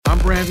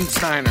Brandon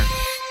Steiner,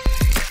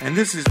 and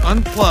this is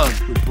Unplugged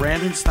with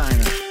Brandon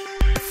Steiner.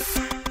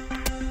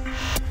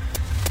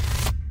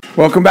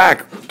 Welcome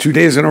back. 2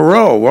 days in a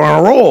row. We're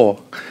on a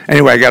roll.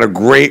 Anyway, I got a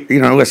great,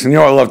 listen,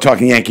 I love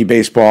talking Yankee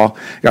baseball.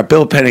 Got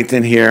Bill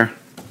Pennington here.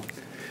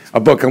 A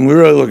book I'm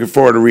really looking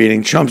forward to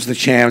reading, Chumps the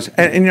Champs.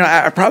 And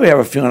I probably have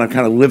a feeling I've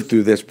kind of lived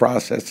through this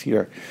process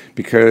here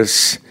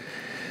because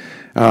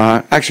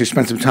I actually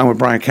spent some time with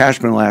Brian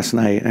Cashman last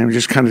night, and I'm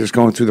just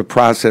going through the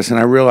process, and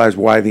I realized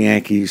why the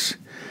Yankees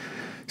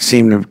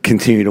seem to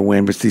continue to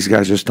win, but these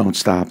guys just don't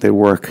stop. They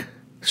work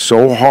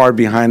so hard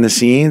behind the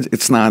scenes.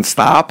 It's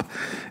nonstop.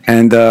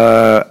 And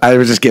I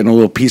was just getting a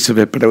little piece of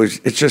it, but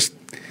it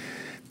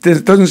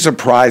doesn't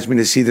surprise me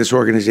to see this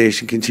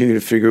organization continue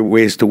to figure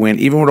ways to win,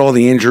 even with all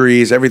the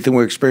injuries, everything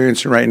we're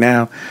experiencing right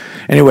now.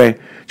 Anyway,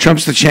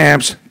 Chumps the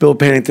Champs, Bill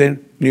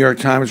Pennington, New York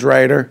Times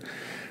writer.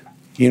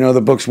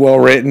 The book's well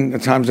written. The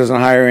Times doesn't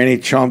hire any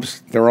chumps.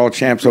 They're all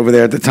champs over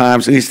there at the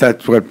Times. At least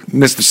that's what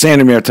Mr.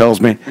 Sandomir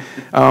tells me.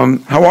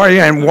 How are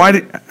you? And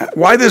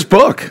why this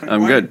book?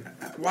 I'm good.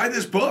 Why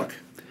this book?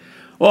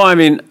 Well,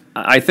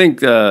 I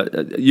think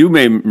you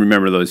may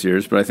remember those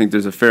years, but I think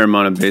there's a fair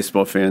amount of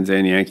baseball fans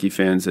and Yankee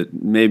fans that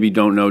maybe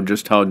don't know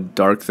just how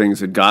dark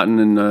things had gotten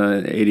in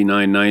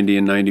 89, 90,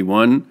 and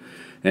 91.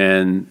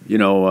 And,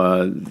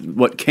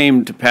 what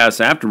came to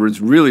pass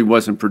afterwards really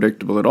wasn't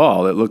predictable at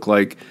all. It looked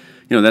like,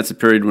 that's a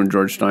period when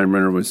George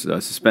Steinbrenner was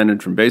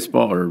suspended from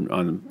baseball or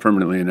on a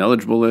permanently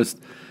ineligible list.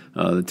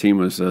 The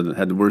team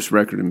had the worst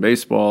record in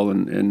baseball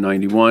in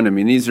 91.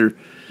 These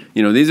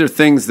are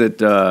things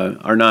that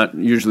are not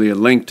usually a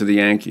link to the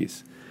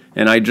Yankees.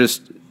 And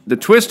the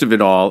twist of it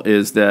all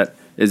is that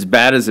as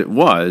bad as it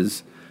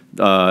was,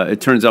 it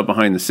turns out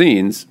behind the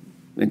scenes,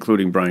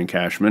 including Brian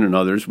Cashman and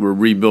others, were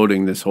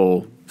rebuilding this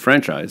whole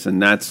franchise.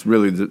 And that's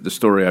really the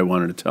story I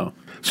wanted to tell.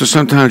 So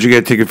sometimes you got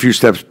to take a few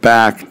steps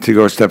back to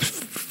go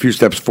few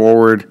steps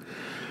forward.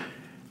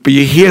 But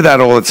you hear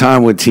that all the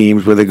time with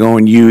teams where they're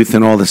going youth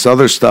and all this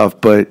other stuff.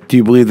 But do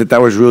you believe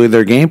that was really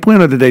their game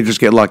plan, or did they just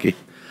get lucky?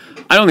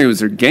 I don't think it was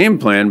their game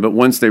plan, but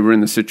once they were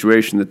in the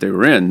situation that they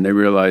were in, they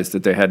realized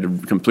that they had to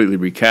completely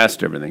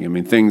recast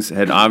everything. Things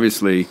had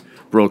obviously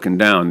broken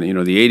down. The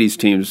 80s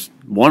teams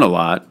won a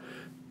lot,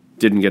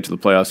 didn't get to the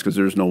playoffs because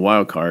there was no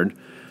wild card.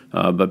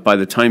 But by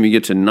the time you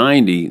get to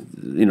 90,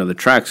 the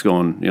train's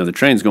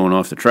going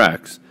off the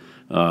tracks.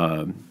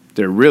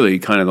 They're really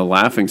kind of the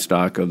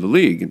laughingstock of the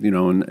league,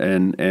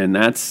 and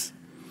that's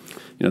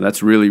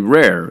really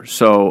rare.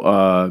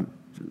 So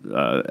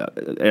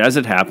as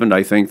it happened,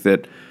 I think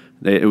that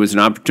it was an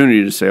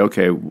opportunity to say,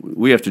 okay,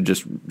 we have to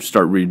just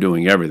start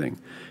redoing everything.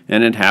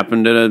 And it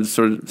happened at a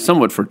sort of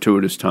somewhat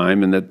fortuitous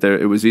time, and that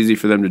it was easy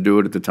for them to do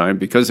it at the time.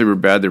 Because they were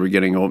bad, they were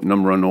getting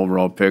number one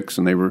overall picks,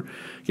 and they were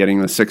getting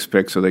the 6th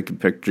pick so they could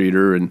pick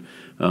Jeter.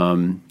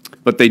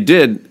 But they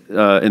did,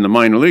 in the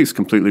minor leagues,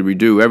 completely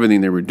redo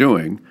everything they were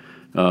doing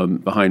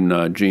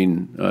behind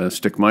Gene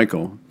Stick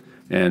Michael.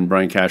 And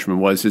Brian Cashman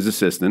was his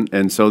assistant.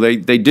 And so they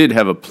did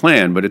have a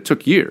plan, but it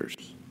took years.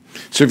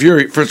 So if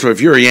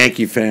you're a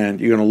Yankee fan,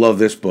 you're going to love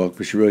this book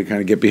because you really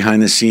kind of get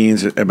behind the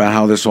scenes about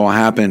how this all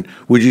happened.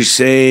 Would you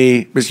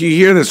say, because you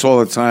hear this all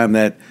the time,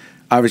 that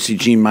obviously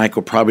Gene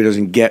Michael probably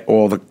doesn't get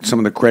some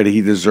of the credit he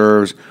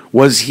deserves.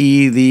 Was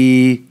he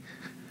the,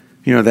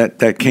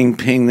 that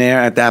kingpin there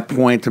at that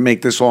point to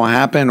make this all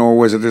happen, or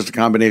was it just a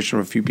combination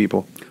of a few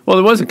people? Well,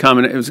 it was a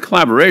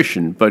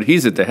collaboration, but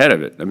he's at the head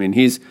of it.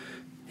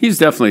 He's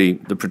definitely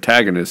the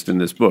protagonist in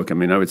this book. I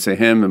would say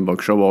him and Buck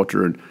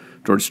Showalter and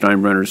George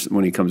Steinbrenner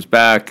when he comes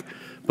back.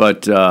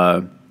 But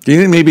do you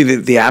think maybe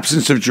the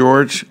absence of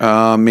George,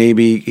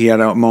 maybe he had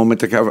a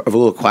moment of a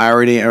little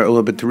clarity or a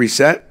little bit to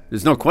reset?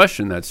 There's no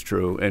question that's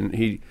true. And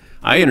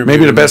I interviewed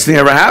maybe the best thing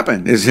ever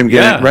happened is him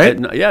getting it,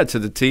 right? Yeah, to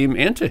the team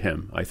and to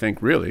him, I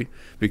think, really.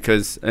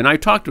 And I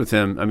talked with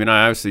him. I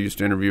obviously used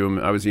to interview him.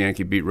 I was a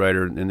Yankee beat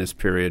writer in this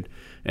period.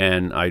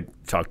 And I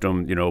talked to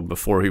him,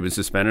 before he was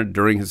suspended.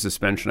 During his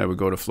suspension, I would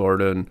go to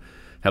Florida and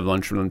have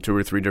lunch with him 2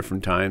 or 3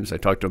 different times. I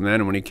talked to him then,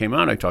 and when he came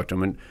out, I talked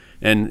to him,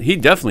 and he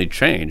definitely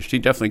changed. He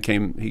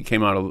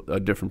came out a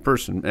different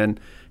person. And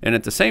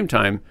at the same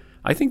time,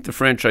 I think the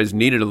franchise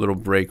needed a little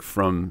break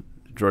from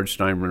George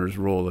Steinbrenner's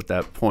role at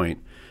that point,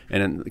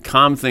 and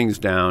calm things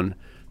down.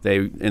 They,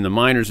 in the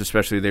minors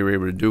especially, they were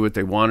able to do what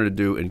they wanted to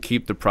do and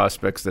keep the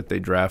prospects that they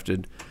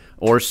drafted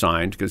or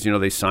signed, because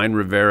they signed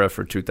Rivera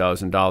for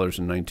 $2,000 in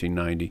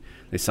 1990.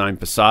 They signed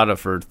Posada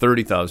for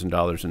 $30,000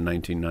 in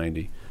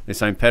 1990. They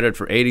signed Pettit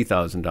for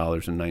 $80,000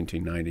 in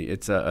 1990.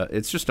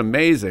 It's just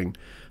amazing,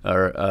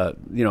 how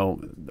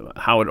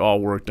it all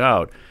worked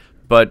out.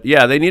 But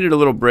yeah, they needed a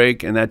little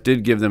break, and that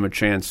did give them a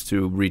chance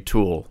to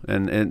retool.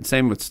 And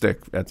same with Stick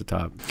at the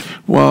top.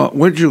 Well,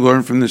 what did you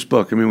learn from this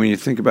book? When you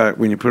think about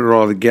when you put it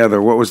all together,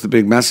 what was the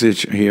big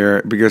message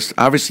here? Because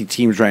obviously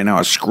teams right now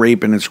are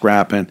scraping and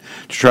scrapping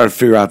to try to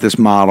figure out this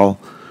model.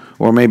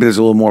 Or maybe there's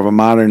a little more of a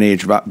modern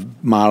age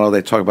model.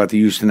 They talk about the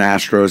Houston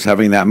Astros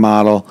having that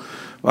model.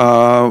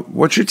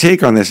 What's your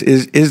take on this?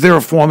 Is there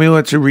a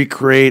formula to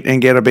recreate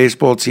and get a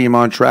baseball team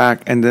on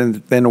track and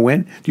then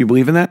win? Do you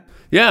believe in that?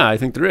 Yeah, I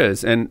think there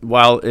is. And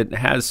while it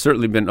has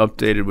certainly been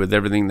updated with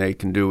everything they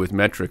can do with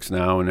metrics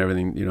now and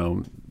everything,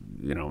 and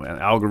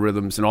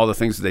algorithms and all the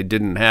things that they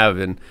didn't have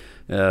in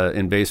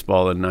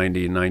baseball in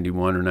 90 and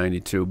 91 or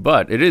 92.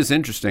 But it is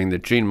interesting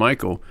that Gene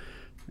Michael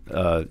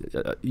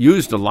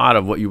used a lot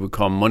of what you would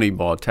call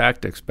Moneyball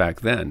tactics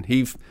back then.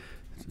 He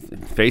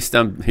faced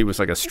them. He was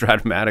like a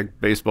Stratomatic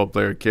baseball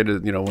player kid,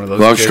 one of those.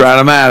 Love kids.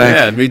 Stratomatic.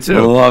 Yeah, me too.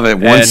 Love it.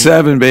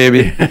 1-7,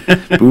 baby.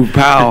 Boo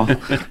Powell.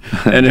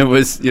 And it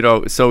was,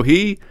 so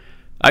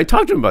I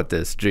talked to him about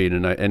this,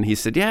 Gene, and he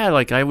said, yeah,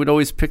 like I would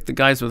always pick the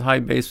guys with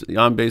high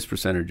on-base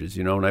percentages,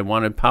 and I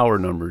wanted power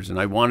numbers, and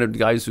I wanted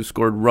guys who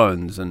scored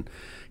runs, and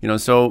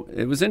so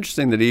it was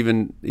interesting that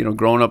even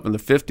growing up in the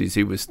 50s,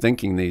 he was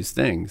thinking these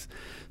things.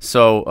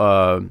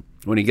 So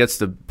when he gets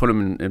to put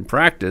them in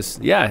practice,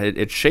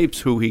 it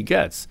shapes who he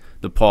gets.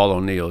 The Paul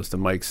O'Neills, the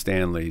Mike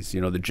Stanleys,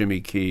 the Jimmy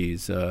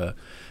Keys.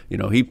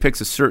 He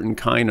picks a certain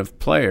kind of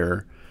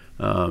player.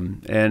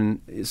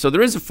 And so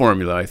there is a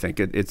formula, I think.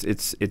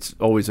 It's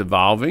always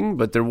evolving,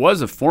 but there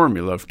was a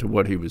formula to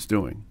what he was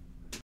doing.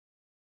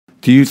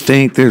 Do you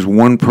think there's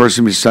one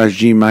person besides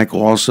Gene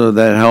Michael also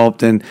that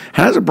helped? And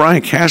how does a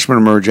Brian Cashman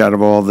emerge out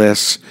of all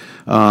this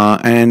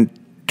and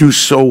do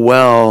so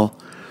well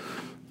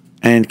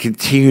and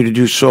continue to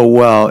do so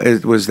well?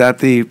 Was that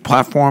the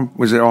platform?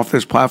 Was it off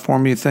this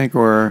platform, you think,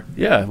 or?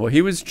 Yeah, well,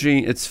 he was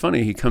Gene. It's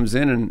funny. He comes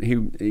in and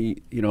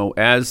he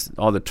as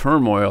all the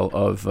turmoil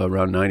of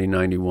around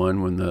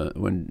 1991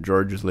 when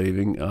George is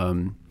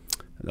leaving,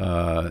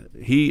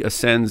 he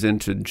ascends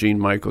into Gene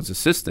Michael's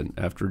assistant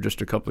after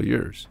just a couple of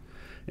years.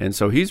 And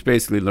so he's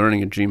basically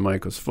learning at Gene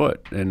Michael's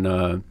foot and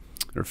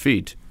or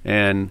feet.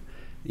 And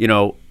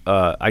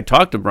I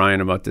talked to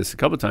Brian about this a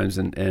couple of times,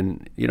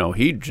 and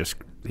he just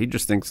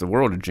thinks the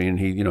world of Gene.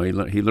 He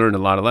learned a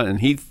lot of lessons,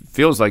 and he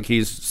feels like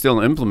he's still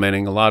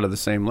implementing a lot of the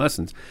same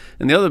lessons.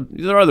 And there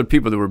are other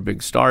people that were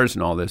big stars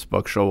in all this.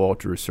 Buck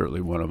Showalter is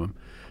certainly one of them,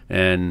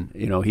 and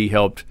he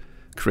helped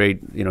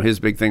create. His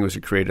big thing was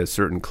to create a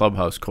certain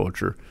clubhouse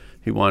culture.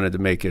 He wanted to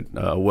make it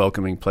a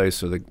welcoming place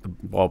so that the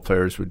ball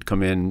players would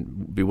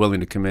be willing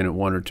to come in at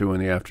 1 or 2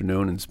 in the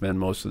afternoon and spend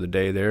most of the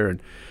day there.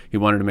 And he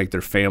wanted to make their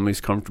families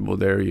comfortable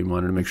there. He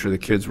wanted to make sure the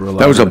kids were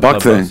allowed. That was a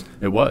Buck thing.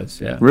 It was,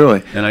 yeah.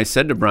 Really? And I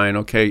said to Brian,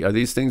 okay, are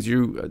these things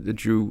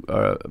that you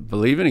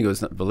believe in? He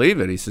goes,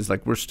 believe it. He says,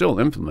 we're still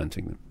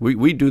implementing them.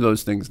 We do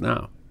those things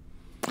now.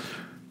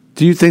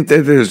 Do you think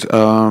that there's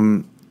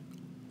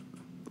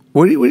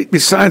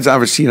besides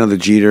obviously the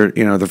Jeter,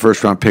 the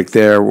first round pick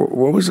there?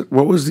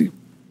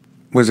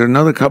 Was there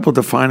another couple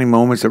defining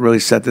moments that really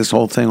set this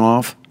whole thing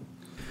off?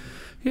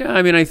 Yeah,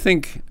 I mean, I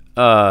think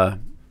the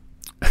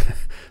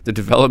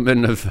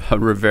development of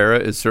Rivera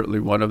is certainly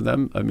one of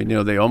them. I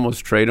mean, they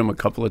almost trade him a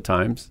couple of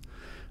times.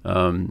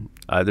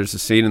 There's a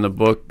scene in the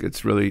book.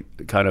 It's really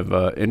kind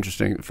of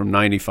interesting from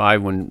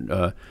 '95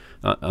 when,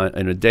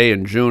 in a day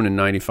in June in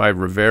 '95,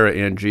 Rivera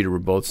and Jeter were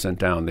both sent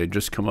down. They'd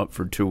just come up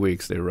for 2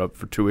 weeks. They were up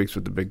for 2 weeks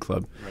with the big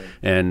club, right.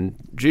 And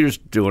Jeter's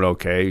doing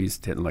okay. He's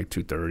hitting like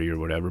 230 or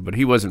whatever, but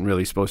he wasn't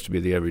really supposed to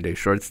be the everyday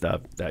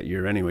shortstop that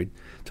year anyway.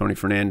 Tony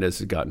Fernandez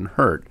had gotten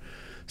hurt.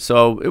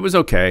 So it was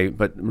okay,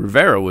 but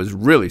Rivera was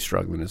really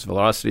struggling. His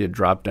velocity had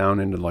dropped down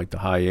into like the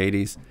high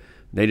 80s.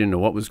 They didn't know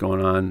what was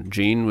going on.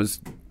 Gene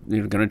was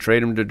going to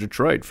trade him to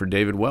Detroit for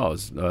David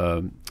Wells.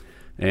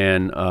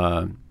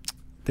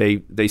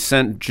 They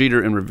sent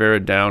Jeter and Rivera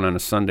down on a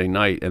Sunday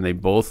night, and they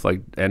both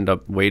end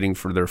up waiting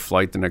for their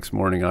flight the next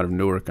morning out of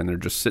Newark, and they're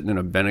just sitting in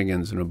a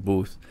Bennigan's in a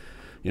booth,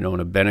 in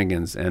a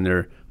Bennigan's, and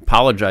they're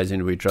apologizing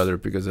to each other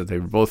because they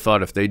both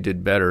thought if they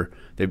did better,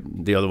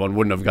 the other one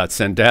wouldn't have got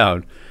sent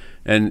down.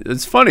 And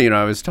it's funny,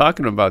 I was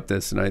talking about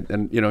this,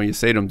 and you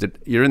say to them,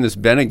 you're in this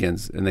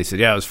Bennigan's, and they said,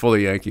 yeah, it was full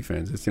of Yankee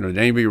fans. It's, did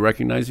anybody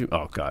recognize you?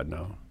 Oh God,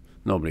 no.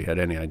 Nobody had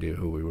any idea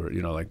who we were.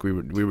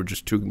 We were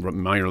just 2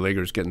 minor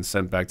leaguers getting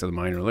sent back to the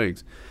minor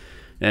leagues.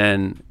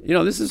 And,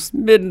 this is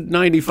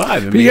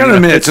mid-'95. But you got to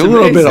admit, it's a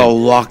little bit of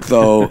luck,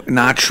 though,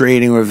 not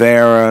trading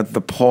Rivera,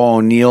 the Paul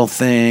O'Neill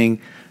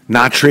thing,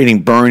 not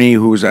trading Bernie,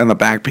 who was on the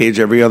back page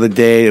every other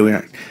day.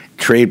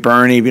 Trade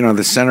Bernie,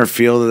 the center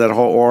fielder, that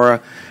whole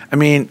aura. I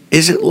mean,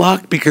 is it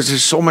luck? Because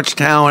there's so much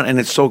talent, and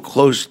it's so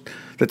close.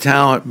 The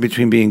talent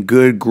between being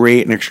good,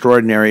 great, and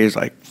extraordinary is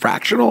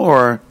fractional,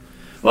 or...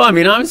 Well, I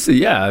mean,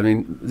 obviously, yeah. I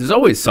mean, there's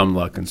always some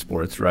luck in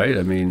sports, right?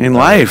 I mean, in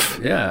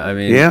life. Yeah, I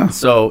mean, yeah.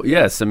 So,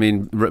 yes, I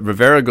mean,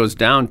 Rivera goes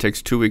down,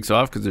 takes 2 weeks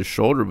off because his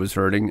shoulder was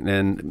hurting,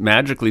 and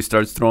magically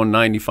starts throwing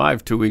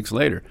 95 2 weeks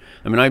later.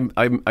 I mean,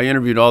 I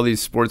interviewed all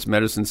these sports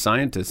medicine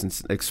scientists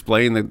and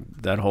explained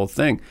that whole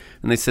thing,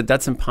 and they said,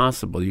 that's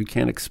impossible. You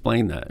can't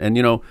explain that. And,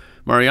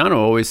 Mariano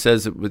always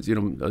says it was,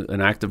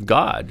 an act of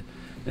God.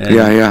 And,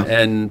 yeah.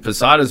 And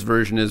Posada's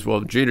version is,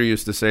 well, Jeter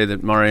used to say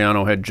that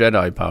Mariano had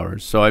Jedi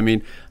powers. So, I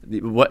mean,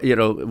 what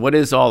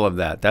is all of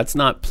that? That's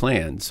not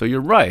planned. So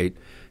you're right.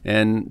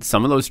 And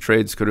some of those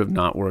trades could have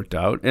not worked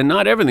out. And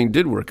not everything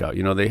did work out.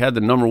 They had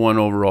the number 1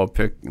 overall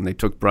pick, and they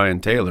took Brian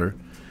Taylor.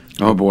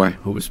 Oh boy,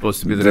 who was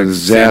supposed to be the The next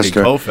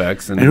disaster. Sandy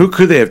Koufax. And who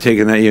could they have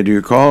taken that year? Do you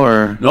recall?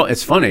 Or No,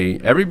 it's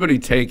funny. Everybody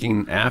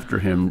taking after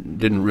him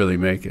didn't really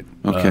make it.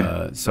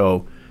 Okay.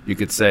 So you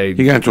could say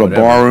he got into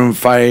whatever. a barroom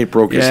fight,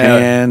 broke his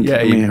hand. Yeah,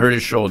 I he mean, hurt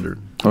his shoulder.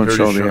 Oh, Hurt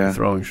shoulder, his yeah.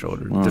 throwing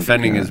shoulder, Oh,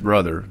 defending God. his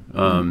brother.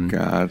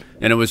 God.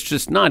 And it was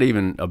just not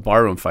even a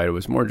barroom fight. It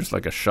was more just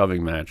like a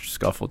shoving match,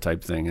 scuffle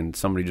type thing, and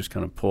somebody just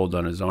kind of pulled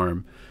on his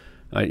arm.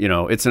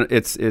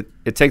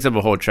 It takes up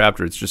a whole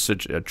chapter. It's just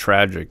such a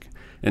tragic.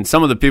 And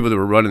some of the people that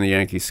were running the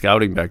Yankee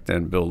scouting back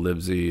then, Bill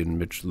Livesey and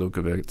Mitch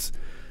Lukovitz,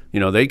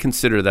 they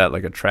consider that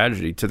like a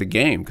tragedy to the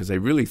game because they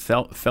really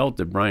felt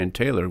that Brian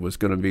Taylor was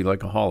going to be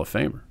like a Hall of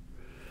Famer.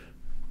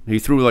 He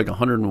threw like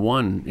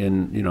 101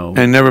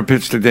 And never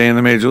pitched a day in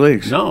the major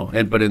leagues. No,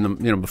 but in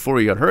the before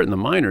he got hurt in the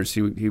minors,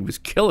 he was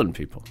killing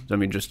people. I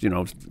mean, just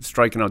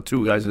striking out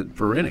 2 guys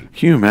per inning.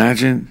 Can you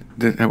imagine?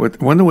 I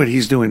wonder what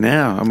he's doing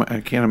now.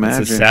 I can't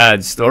imagine. It's a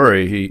sad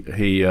story.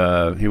 He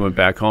went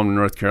back home to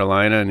North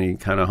Carolina and he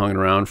kind of hung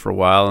around for a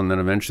while, and then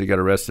eventually got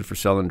arrested for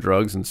selling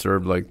drugs and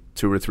served like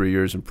 2 or 3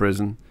 years in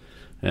prison.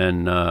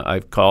 And I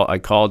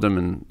called him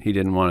and he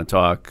didn't want to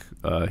talk.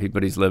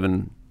 But he's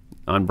living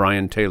on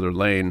Brian Taylor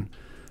Lane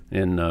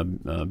in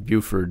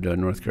Beaufort,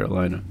 North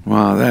Carolina.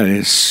 Wow, that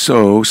is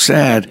so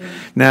sad.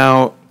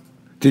 Now,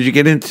 did you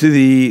get into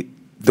the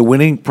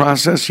winning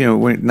process? Sure.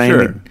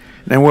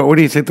 And what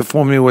do you think the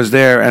formula was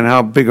there, and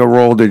how big a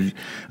role did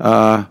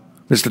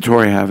Mr.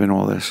 Torre have in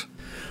all this?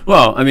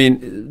 Well, I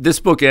mean, this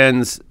book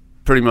ends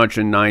pretty much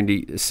in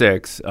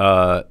 '96.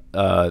 So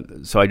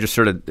I just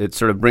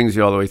it brings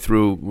you all the way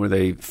through where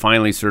they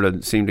finally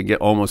seem to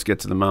almost get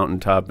to the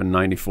mountaintop in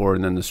 '94,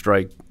 and then the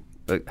strike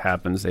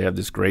happens. They have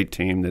this great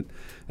team that,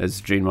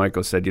 as Gene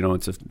Michael said,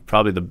 it's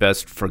probably the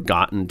best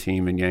forgotten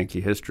team in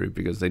Yankee history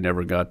because they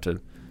never got to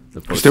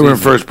the postseason. They were in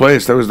first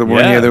place. That was the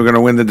one year they were going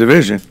to win the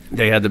division.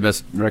 They had the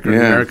best record in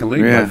the American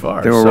League by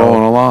far. They were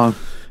rolling along.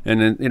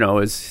 And then,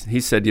 as he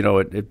said,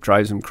 it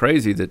drives him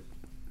crazy that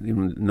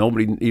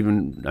nobody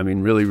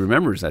really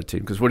remembers that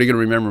team because what are you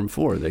going to remember them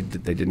for? They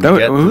didn't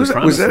get.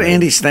 Was that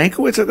Andy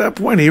Stankiewicz at that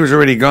point? He was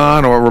already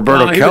gone, or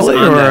Roberto No, Kelly,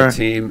 he was on or that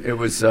team. It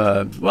was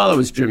it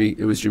was Jimmy.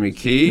 It was Jimmy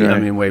Key. Right. I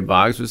mean, Wade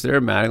Boggs was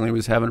there. Mattingly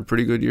was having a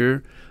pretty good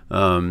year.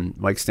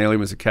 Mike Stanley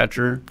was a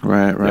catcher.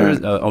 Right.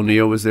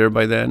 O'Neill was there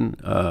by then.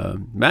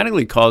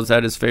 Mattingly calls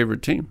that his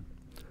favorite team.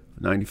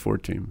 '94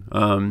 team.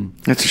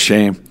 That's a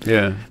shame.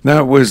 Yeah.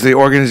 Now, was the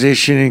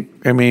organization?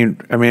 I mean,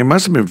 it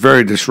must have been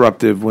very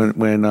disruptive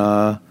when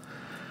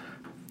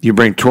you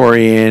bring Torre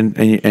in,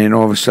 and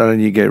all of a sudden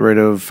you get rid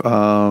of.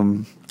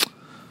 Well,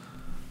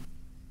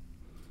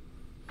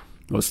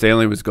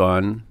 Stanley was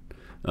gone.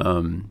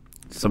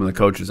 Some of the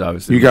coaches,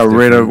 obviously. You got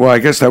rid of. Well, I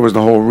guess that was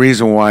the whole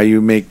reason why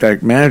you make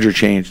that manager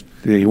change.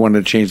 You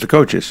wanted to change the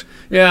coaches.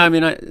 Yeah, I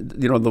mean,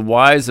 the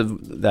whys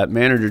of that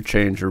manager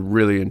change are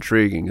really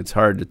intriguing. It's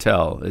hard to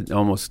tell. It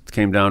almost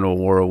came down to a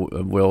war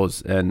of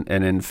wills, and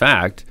in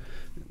fact,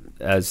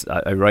 as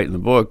I write in the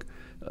book,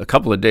 a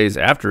couple of days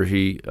after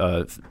he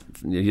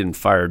didn't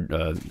fire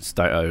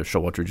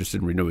Showalter, just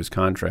didn't renew his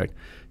contract.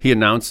 He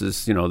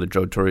announces, that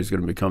Joe Torre is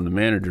going to become the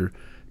manager.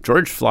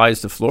 George flies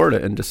to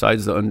Florida and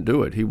decides to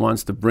undo it. He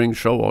wants to bring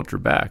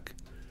Showalter back,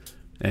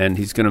 and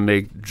he's going to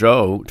make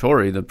Joe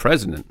Torre the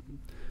president.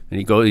 And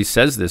he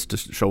says this to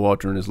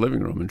Showalter in his living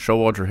room, and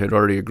Showalter had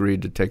already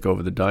agreed to take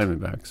over the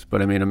Diamondbacks.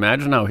 But I mean,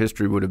 imagine how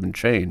history would have been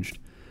changed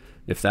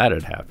if that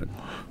had happened.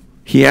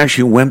 He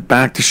actually went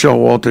back to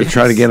Showalter to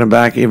try to get him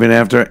back, even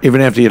after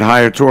he had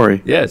hired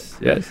Torre. Yes.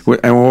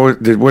 And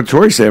what did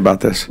Torre say about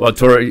this? Well,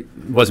 Torre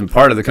wasn't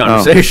part of the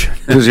conversation,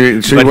 but he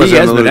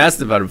has been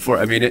asked about it before.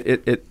 I mean,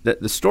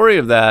 the story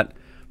of that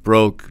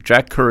broke.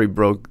 Jack Curry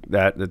broke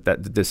that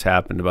this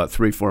happened about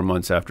 3-4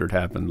 months after it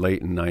happened,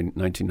 late in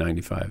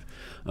 1995.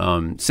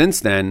 Since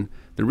then,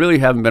 there really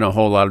haven't been a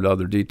whole lot of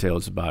other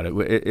details about it.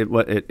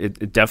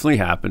 It definitely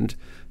happened,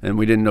 and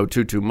we didn't know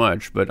too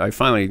much. But I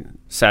finally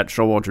sat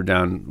Showalter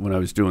down when I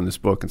was doing this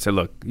book and said,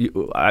 "Look,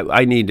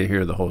 I need to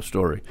hear the whole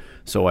story."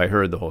 So I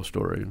heard the whole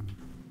story.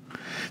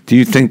 Do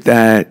you think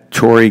that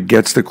Torre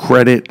gets the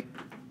credit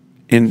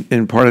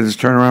in part of this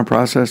turnaround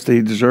process that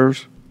he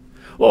deserves?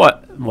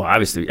 Well,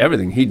 obviously,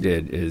 everything he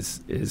did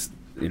is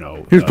he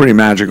was pretty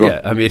magical.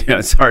 Yeah, I mean,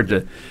 it's hard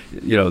to,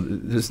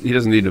 he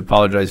doesn't need to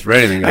apologize for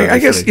anything. I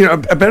guess,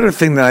 a better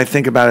thing that I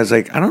think about is,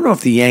 like, I don't know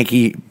if the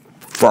Yankee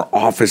front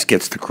office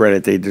gets the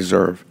credit they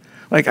deserve.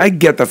 Like, I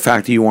get the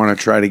fact that you want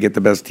to try to get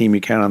the best team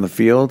you can on the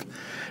field,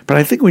 but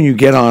I think when you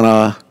get on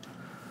a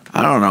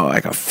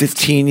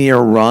 15-year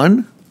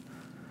run,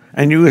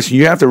 and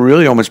you have to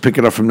really almost pick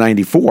it up from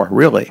 '94,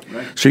 really.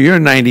 Right. So you're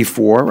in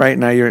 '94, right?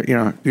 Now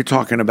you're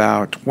talking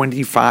about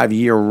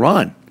 25-year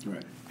run.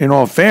 Right. In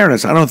all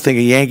fairness, I don't think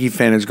a Yankee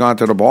fan has gone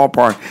to the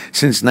ballpark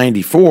since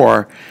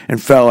 '94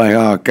 and felt like,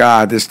 oh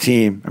God, this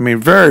team. I mean,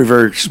 very,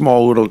 very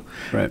small little.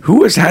 Right.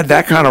 Who has had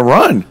that kind of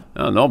run?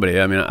 Oh, nobody.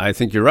 I mean, I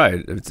think you're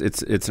right.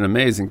 It's an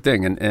amazing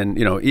thing, and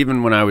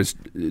even when I was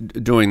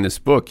doing this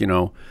book,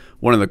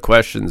 one of the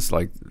questions,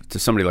 like to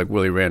somebody like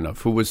Willie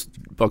Randolph, who was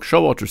Buck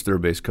Showalter's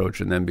third base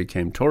coach and then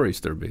became Torrey's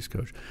third base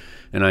coach,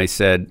 and I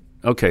said,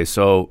 okay,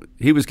 so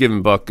he was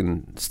giving Buck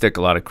and Stick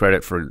a lot of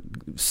credit for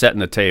setting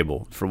the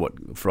table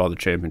for all the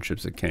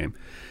championships that came.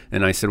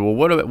 And I said,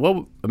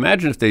 well,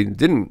 imagine if they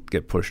didn't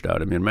get pushed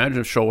out. I mean, imagine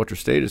if Showalter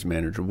stayed as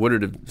manager. Would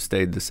it have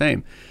stayed the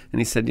same? And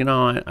he said,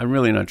 I'm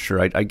really not sure.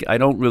 I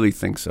don't really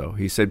think so.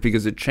 He said,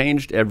 because it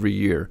changed every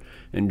year.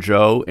 And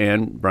Joe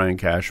and Brian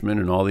Cashman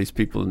and all these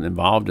people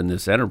involved in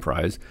this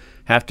enterprise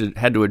had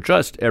to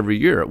adjust every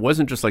year. It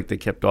wasn't just like they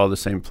kept all the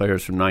same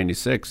players from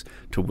 96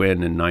 to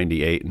win in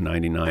 98 and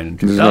 99 and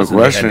 2000. No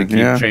question, they had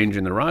to keep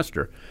changing the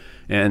roster.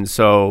 And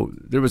so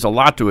there was a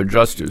lot to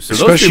adjust to. So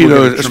especially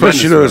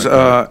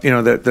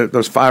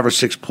those 5 or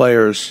 6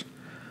 players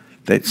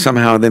that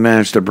somehow they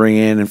managed to bring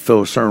in and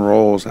fill certain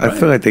roles. Right. I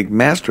feel like they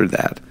mastered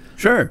that.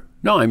 Sure.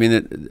 No, I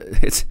mean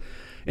it's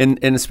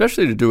and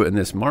especially to do it in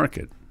this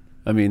market.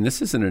 I mean,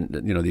 this isn't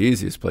the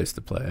easiest place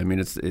to play. I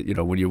mean,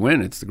 when you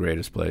win, it's the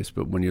greatest place,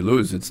 but when you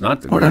lose, it's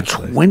not the greatest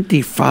place. What a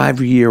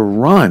 25-year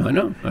run! I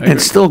know,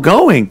 and still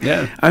going.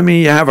 Yeah, I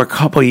mean, you have a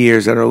couple of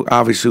years that are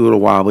obviously a little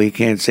wobbly. You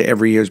can't say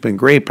every year's been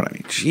great, but I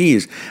mean,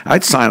 geez,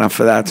 I'd sign up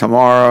for that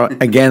tomorrow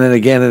again and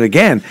again and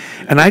again.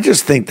 And I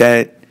just think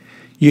that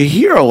you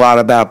hear a lot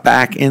about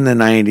back in the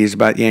 90s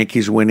about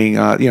Yankees winning,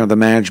 the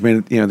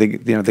management,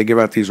 they give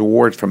out these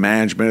awards for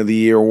management of the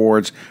year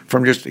awards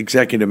from just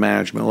executive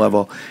management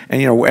level. And,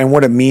 and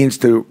what it means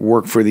to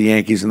work for the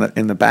Yankees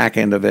in the back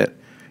end of it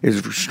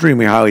is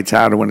extremely highly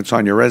touted when it's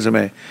on your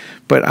resume.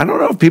 But I don't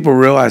know if people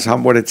realize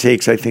what it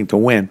takes, I think, to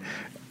win.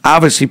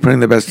 Obviously,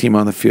 putting the best team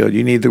on the field.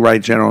 You need the right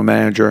general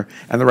manager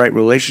and the right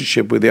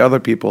relationship with the other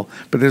people.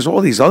 But there's all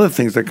these other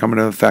things that come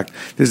into effect.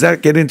 Does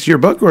that get into your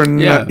book or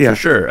not? Yeah, for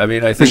sure. I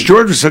mean, I think because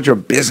George was such a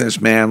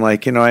businessman.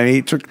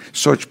 He took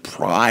such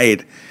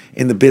pride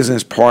in the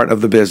business part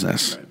of the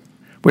business. Right.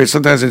 Where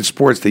sometimes in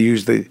sports they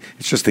use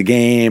it's just a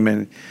game,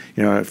 and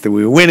if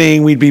we were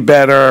winning, we'd be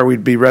better.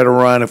 We'd be ready to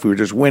run. If we were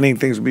just winning,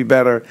 things would be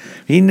better.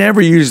 He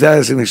never used that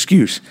as an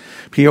excuse.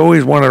 He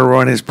always wanted to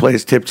run his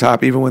place tip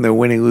top, even when the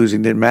winning,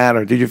 losing didn't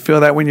matter. Did you feel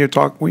that when you were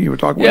talking with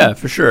him? Yeah,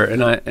 for sure.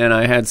 And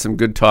I had some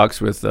good talks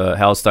with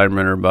Hal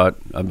Steinbrenner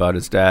about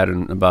his dad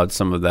and about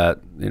some of that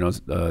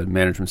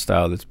management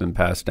style that's been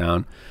passed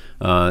down.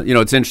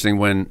 It's interesting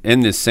when in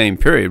this same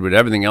period with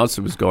everything else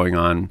that was going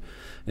on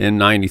in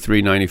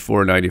 93,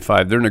 94,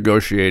 95, they're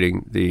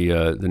negotiating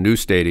the new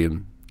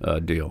stadium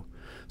deal.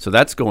 So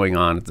that's going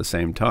on at the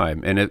same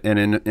time. And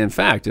in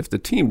fact, if the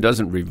team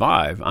doesn't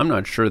revive, I'm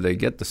not sure they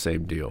get the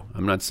same deal.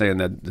 I'm not saying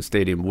that the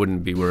stadium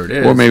wouldn't be where it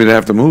is. Or maybe they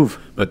have to move.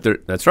 But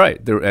that's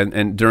right.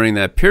 And during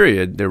that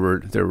period, there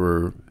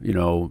were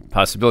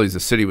possibilities. The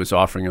city was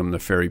offering them the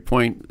Ferry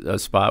Point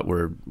spot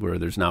where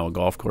there's now a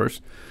golf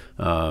course.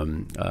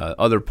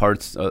 Other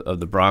parts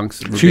of the Bronx.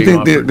 Do you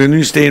think the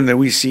new stadium that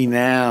we see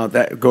now,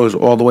 that goes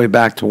all the way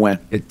back to when?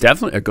 It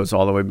goes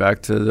all the way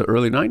back to the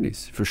early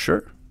 90s, for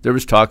sure. There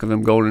was talk of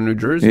him going to New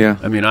Jersey. Yeah.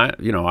 I mean,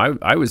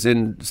 I was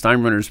in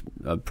Steinbrenner's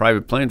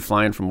private plane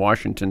flying from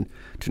Washington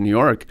to New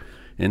York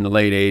in the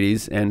late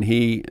 80s and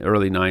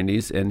early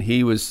 90s, and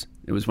we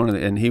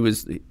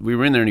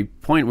were in there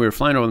and we were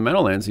flying over the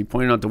Meadowlands. He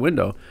pointed out the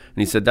window and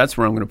he said, "That's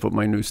where I'm going to put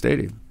my new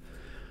stadium."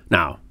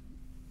 Now,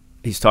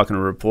 he's talking to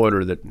a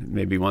reporter that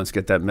maybe wants to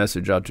get that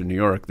message out to New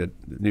York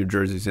that New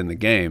Jersey's in the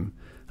game.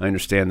 I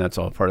understand that's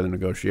all part of the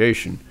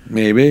negotiation.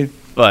 Maybe.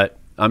 But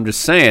I'm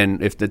just saying,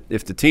 if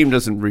the team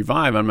doesn't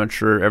revive, I'm not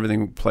sure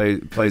everything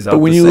plays out. But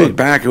when the you same. look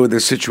back at the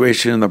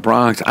situation in the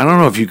Bronx, I don't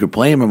know if you could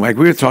blame him. Like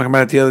we were talking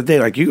about it the other day.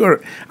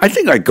 I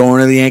think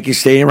going to the Yankee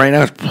Stadium right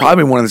now is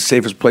probably one of the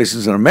safest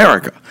places in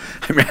America.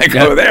 I mean, I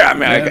go there. I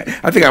mean,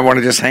 I think I want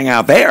to just hang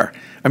out there.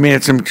 I mean,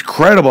 it's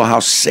incredible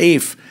how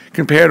safe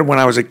compared to when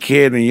I was a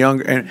kid and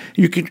young, and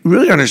you could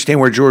really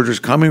understand where George was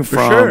coming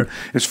from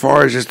as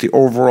far as just the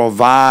overall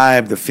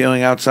vibe, the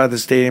feeling outside the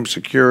stadium,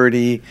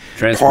 security,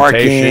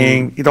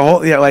 parking, the whole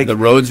the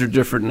roads are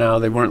different now.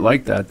 They weren't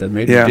like that. That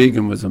made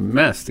Deegan was a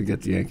mess to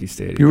get to Yankee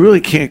Stadium. You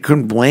really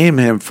couldn't blame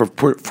him for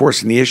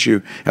forcing the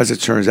issue. As it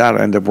turns out,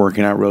 it ended up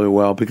working out really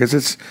well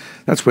because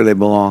that's where they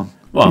belong.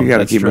 Well, you got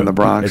to keep them in the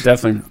Bronx. It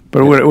definitely,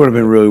 but it would have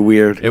been really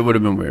weird. It would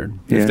have been weird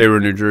if they were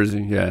in New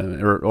Jersey,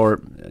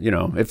 or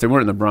if they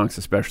weren't in the Bronx,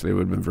 especially, it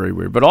would have been very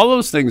weird. But all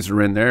those things are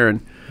in there.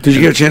 And did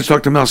you get a chance to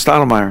talk to Mel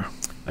Stottlemyre?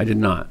 I did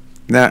not.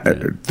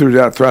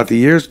 Throughout the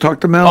years, talk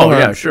to Mel. Oh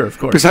yeah, sure, of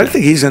course. Because I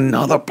think he's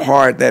another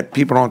part that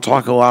people don't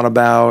talk a lot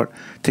about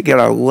to get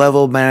a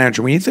level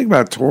manager. When you think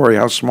about Torrey,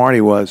 how smart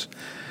he was.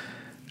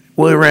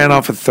 Willie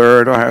Randolph a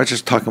third. All right, let's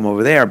just tuck him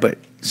over there. But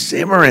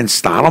Zimmer and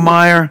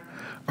Stottlemyre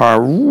are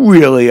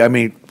really,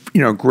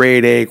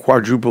 grade A,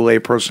 quadruple A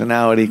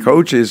personality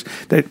coaches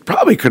that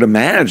probably could have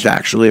managed,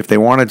 actually, if they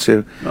wanted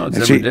to. Well,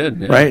 Zimmer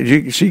did, yeah.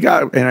 Right? She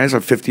got, and as a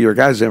 50-year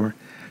guy, Zimmer,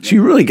 she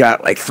really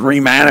got like 3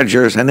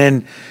 managers. And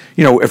then,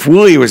 if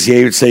Willie was here,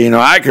 he would say,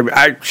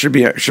 I should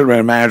have been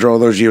a manager all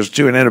those years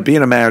too and ended up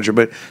being a manager.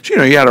 But, you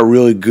had a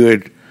really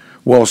good,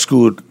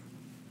 well-schooled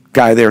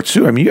guy there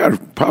too. I mean, you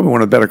had probably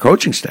one of the better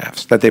coaching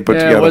staffs that they put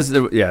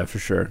together. Yeah, for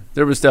sure.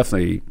 There was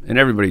definitely, and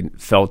everybody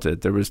felt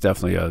it. There was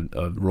definitely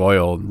a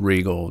royal,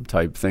 regal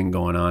type thing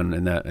going on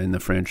in the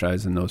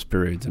franchise in those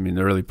periods. I mean,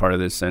 the early part of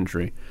this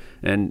century,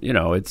 and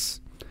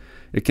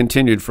it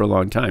continued for a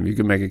long time. You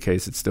could make a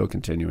case it's still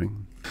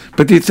continuing.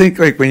 But do you think,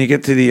 like, when you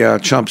get to the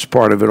Chumps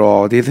part of it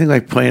all, do you think,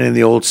 like, playing in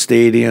the old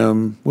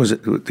stadium,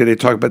 did they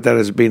talk about that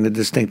as being a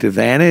distinct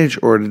advantage,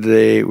 or did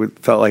they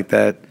felt like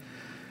that?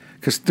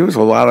 Because there was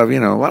a lot of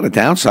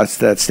downsides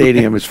to that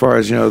stadium as far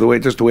as,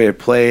 the way it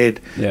played,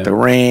 the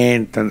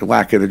rain, the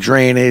lack of the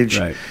drainage,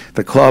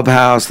 the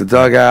clubhouse, the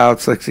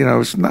dugouts. Like,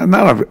 it's not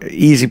an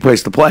easy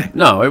place to play.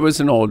 No, it was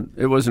an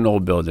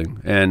old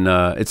building. And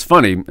it's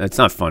funny. It's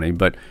not funny,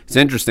 but it's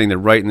interesting that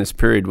right in this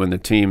period when the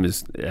team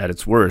is at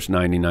its worst,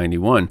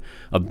 90-91,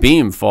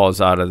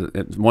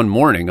 one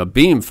morning, a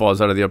beam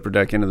falls out of the upper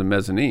deck into the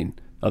mezzanine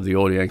of the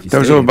old Yankee Stadium. That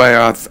was over by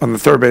on the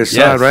third base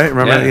side, right?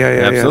 Remember?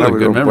 Yeah.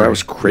 Absolutely. That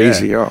was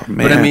crazy. Yeah. Oh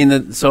man! But I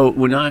mean, so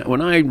when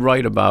I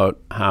write about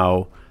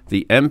how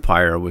the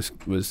empire was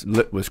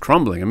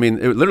crumbling, I mean,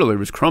 it literally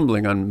was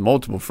crumbling on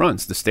multiple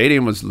fronts. The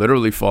stadium was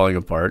literally falling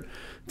apart.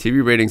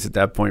 TV ratings at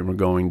that point were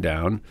going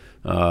down.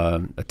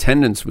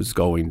 Attendance was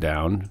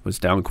down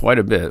quite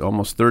a bit,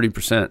 almost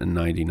 30% in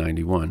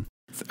 90-91.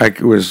 Like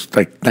it was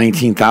like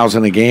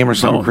 19,000 a game or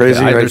something crazy.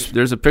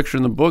 There's a picture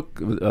in the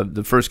book of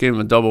the first game of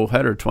a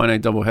doubleheader,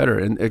 twilight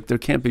doubleheader, and there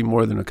can't be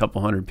more than a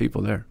couple hundred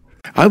people there.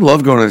 I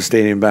love going to the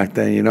stadium back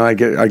then. I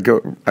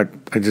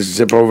just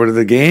zip over to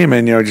the game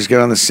and just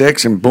get on the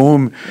 6 and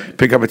boom,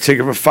 pick up a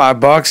ticket for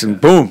 $5 and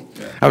boom,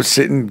 I was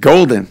sitting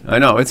golden. I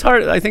know it's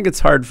hard. I think it's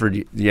hard for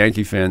the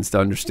Yankee fans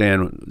to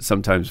understand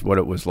sometimes what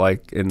it was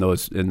like in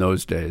those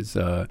days,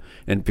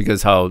 and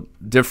because how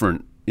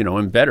different.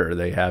 And better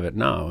they have it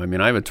now. I mean,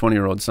 I have a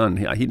 20-year-old son.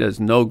 He does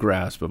no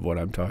grasp of what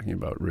I'm talking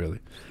about, really.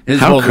 His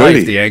whole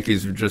life, the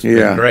Yankees have just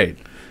been great.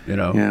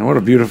 Yeah, what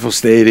a beautiful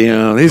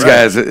stadium. These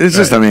guys, it's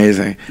just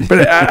amazing.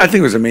 But I think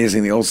it was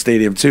amazing, the old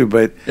stadium, too.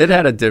 But it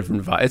had a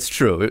different vibe. It's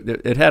true.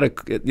 It had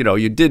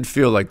you did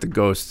feel like the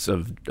ghosts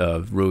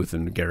of Ruth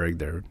and Gehrig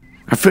there.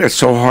 I feel it's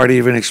so hard to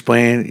even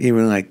explain,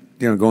 even like,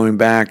 going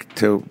back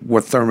to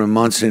what Thurman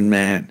Munson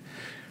meant.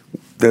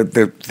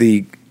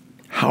 The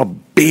how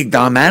big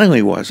Don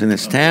Mattingly was in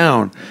this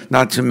town,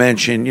 not to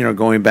mention,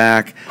 going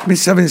back,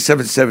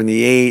 77,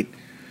 78,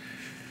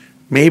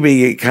 maybe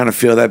you kind of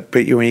feel that,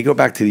 but when you go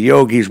back to the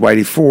Yogis,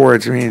 Whitey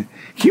Fords, I mean,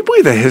 can you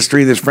believe the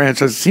history of this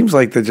franchise? It seems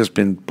like they've just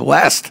been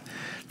blessed,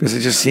 because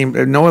it just seems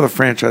no other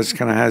franchise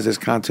kind of has this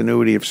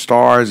continuity of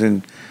stars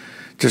and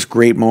just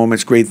great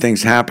moments, great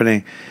things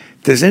happening.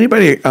 Does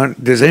anybody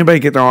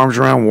get their arms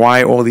around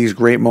why all these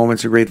great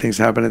moments and great things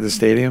happen at the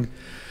stadium?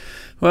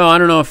 Well, I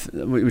don't know if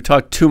we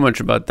talked too much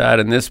about that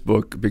in this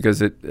book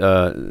because it, they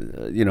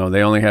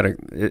only had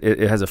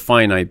it has a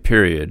finite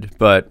period.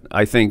 But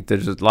I think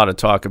there's a lot of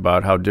talk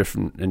about how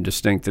different and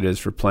distinct it is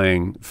for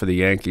playing for the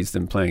Yankees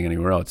than playing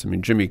anywhere else. I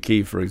mean, Jimmy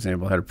Key, for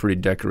example, had a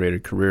pretty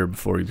decorated career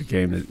before he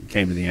came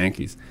to the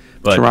Yankees.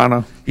 But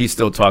Toronto. He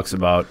still talks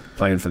about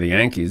playing for the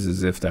Yankees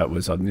as if that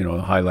was a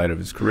highlight of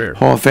his career.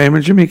 Hall of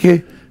Famer Jimmy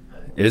Key?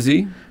 Is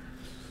he?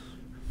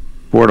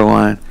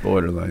 Borderline,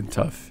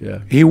 tough, yeah.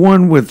 He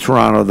won with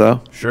Toronto,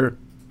 though. Sure.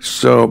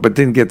 So, but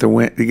didn't get the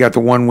win. He got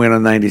the one win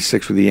on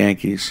 96 with the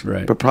Yankees.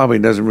 Right. But probably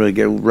doesn't really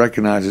get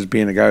recognized as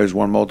being a guy who's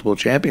won multiple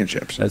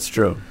championships. That's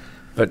true.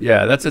 But,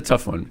 yeah, that's a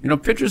tough one.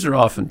 Pitchers are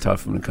often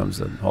tough when it comes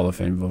to Hall of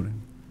Fame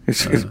voting.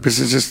 Is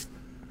just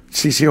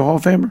CC a Hall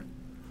of Famer?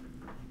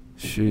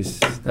 Jeez,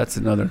 that's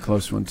another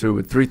close one, too.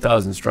 With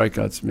 3,000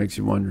 strikeouts, makes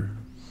you wonder.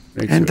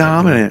 And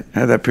dominant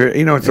at that period.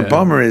 It's a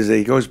bummer is that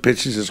he goes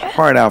pitches his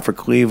heart out for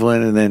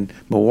Cleveland and then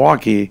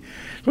Milwaukee.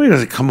 Really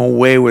doesn't come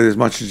away with as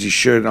much as he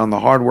should on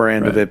the hardware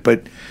end of it,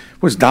 but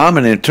was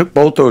dominant. Took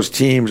both those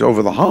teams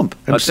over the hump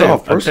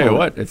himself. I'll tell you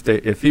what, if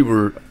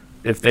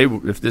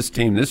this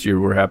team this year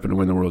were happened to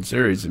win the World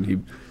Series and he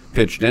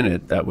pitched in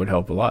it, that would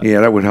help a lot. Yeah,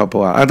 that would help a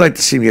lot. I'd like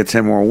to see him get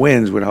 10 more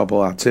wins. Would help a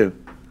lot too.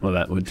 Well,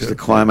 that would just to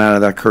climb out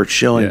of that Curt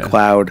Schilling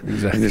cloud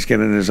and just get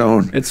in his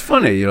own. It's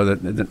funny,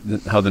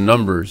 that how the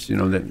numbers,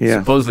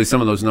 supposedly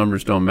some of those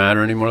numbers don't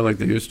matter anymore like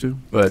they used to,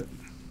 but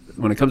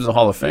when it comes to the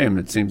Hall of Fame,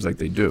 it seems like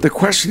they do. The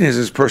question is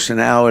his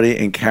personality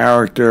and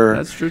character.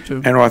 That's true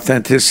too. And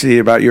authenticity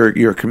about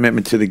your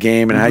commitment to the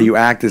game and how you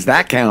act. Does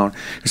that count?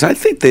 Because I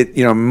think that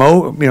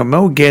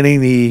Mo getting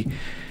the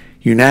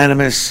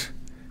unanimous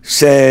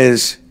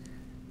says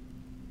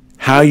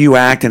how you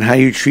act and how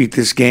you treat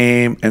this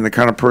game and the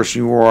kind of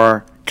person you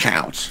are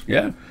counts.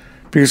 Yeah.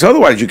 Because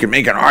otherwise you can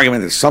make an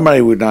argument that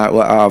somebody would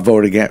not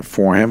vote again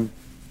for him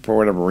for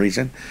whatever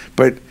reason.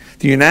 But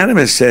the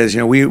unanimous says,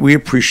 we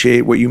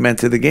appreciate what you meant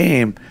to the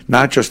game,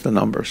 not just the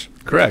numbers.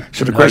 Correct.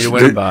 So the question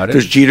is,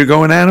 does Jeter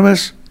go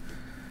unanimous?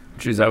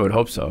 Geez, I would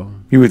hope so.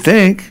 You would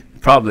think.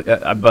 Probably,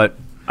 but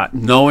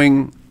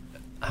knowing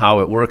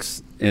how it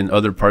works in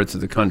other parts of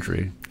the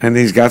country. And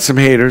he's got some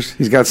haters.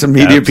 He's got some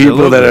media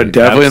people that are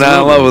definitely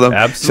not in love with him.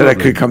 Absolutely. So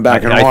that could come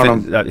back and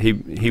haunt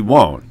him. He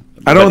won't.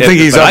 I don't think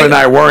he's up at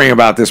night worrying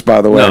about this,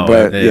 by the way. No,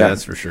 but yeah, yeah,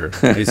 that's for sure.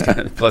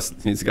 Plus,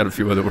 he's got a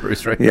few other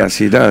worries right now. Yes,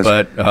 he does.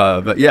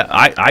 But yeah,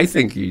 I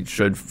think he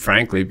should,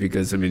 frankly,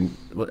 because I mean,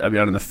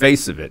 on the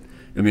face of it,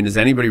 I mean, does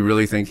anybody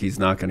really think he's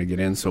not going to get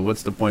in? So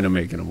what's the point of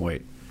making him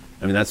wait?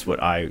 I mean, that's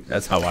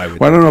how I would.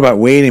 Well, I don't know about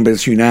waiting, but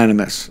it's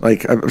unanimous.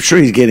 Like, I'm sure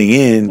he's getting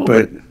in,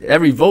 but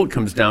every vote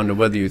comes down to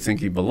whether you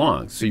think he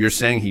belongs. So you're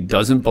saying he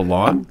doesn't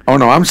belong? Oh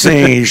no, I'm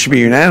saying he should be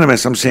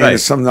unanimous. I'm saying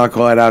there's some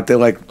knucklehead out there,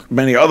 like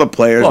many other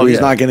players, where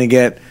he's not going to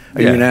get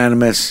a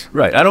unanimous.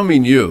 Right. I don't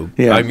mean you.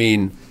 Yeah. I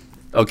mean,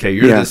 okay,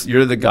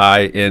 you're the guy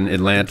in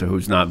Atlanta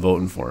who's not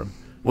voting for him.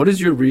 What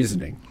is your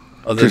reasoning,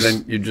 other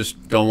than you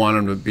just don't want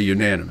him to be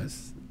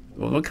unanimous?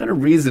 Well, what kind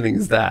of reasoning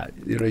is that?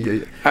 You know,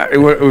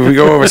 we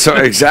go over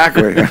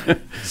exactly.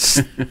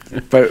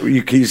 But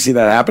can you see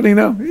that happening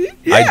now?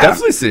 Yeah. I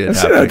definitely see it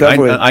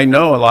happening. I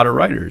know a lot of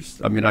writers.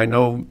 I mean, I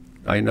know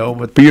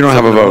what. But you don't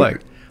have a vote.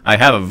 Like. I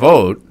have a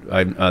vote.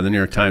 The New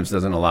York Times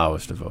doesn't allow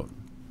us to vote.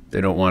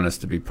 They don't want us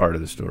to be part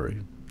of the story.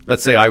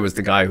 Let's say I was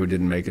the guy who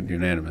didn't make it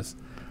unanimous.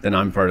 Then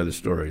I'm part of the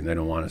story, and they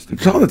don't want us to.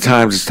 It's all the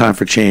times it's time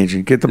for change.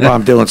 And get the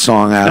Bob Dylan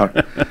song out.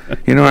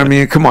 You know what I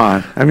mean? Come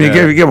on. I mean,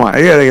 come on.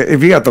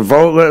 If you got the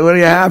vote, let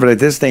you have it. At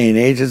this day and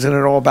age, isn't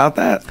it all about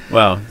that?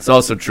 Well, it's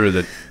also true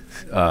that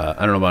I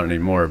don't know about it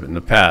anymore, but in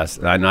the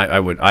past, I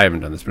haven't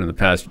done this, but in the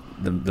past,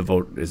 the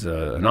vote is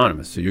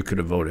anonymous, so you could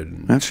have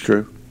voted. That's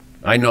true.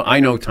 I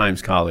know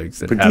Times colleagues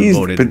that have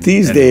voted. But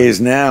these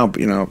days now,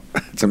 you know,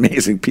 it's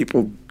amazing.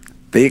 People.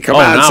 They come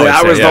out and say,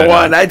 I was the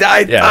one.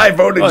 I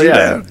voted you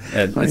down.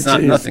 It's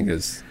not, nothing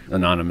is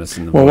anonymous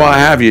in the Well, why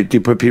have you? Do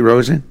you put Pete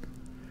Rose in?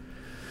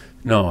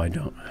 No, I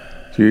don't.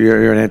 So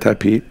you're an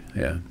anti-Pete?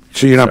 Yeah.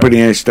 So you're not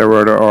putting any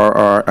steroid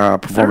or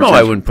performance? No,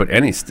 I wouldn't put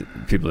any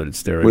people that did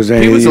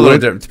steroids. Pete was a little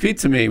different. Pete,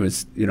 to me,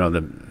 was, you know,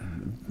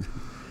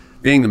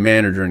 being the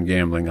manager in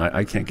gambling,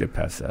 I can't get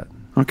past that.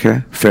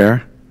 Okay,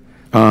 fair.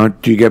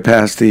 Do you get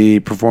past the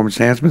performance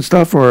enhancement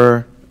stuff,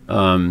 or?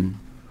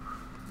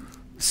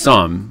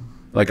 Some.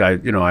 Like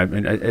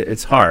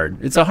it's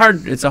hard. It's a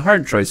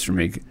hard choice for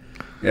me.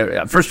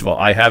 First of all,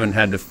 I haven't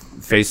had to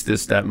face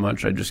this that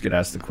much. I just get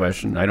asked the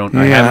question. I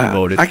haven't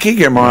voted. I can't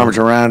get my arms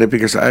around it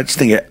because I just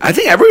think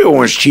everyone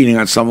was cheating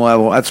on some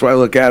level. That's why I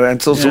look at it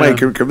until somebody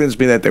can convince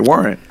me that they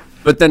weren't.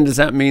 But then, does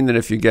that mean that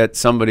if you get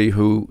somebody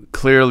who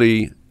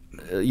clearly,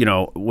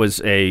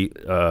 was a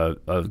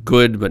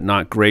good but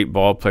not great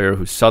ball player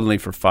who suddenly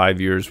for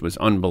 5 years was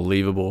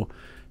unbelievable?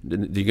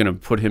 You're going to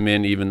put him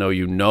in even though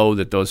you know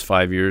that those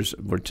 5 years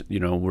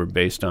were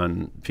based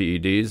on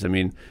PEDs? I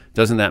mean,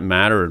 doesn't that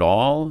matter at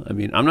all? I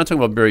mean, I'm not talking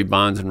about Barry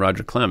Bonds and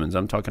Roger Clemens.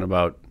 I'm talking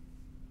about,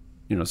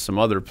 some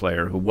other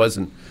player who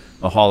wasn't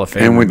a Hall of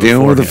Famer. And we're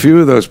dealing with a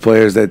few of those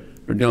players that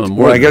we're dealing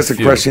more. Well, I guess the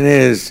question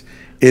is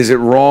it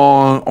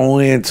wrong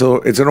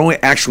is it only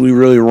actually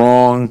really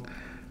wrong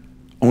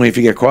only if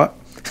you get caught?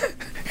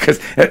 Because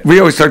we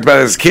always talked about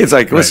it as kids,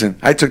 like, listen,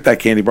 I took that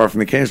candy bar from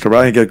the candy store, but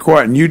I didn't get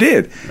caught, and you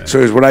did. Right. So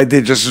is what I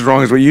did just as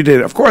wrong as what you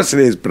did? Of course it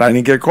is, but I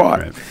didn't get caught.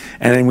 Right.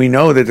 And then we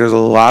know that there's a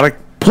lot of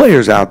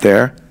players out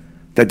there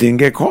that didn't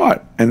get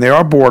caught, and they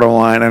are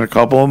borderline, and a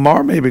couple of them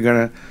are maybe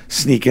going to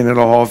sneak into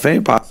the Hall of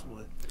Fame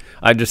possibly.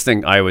 I just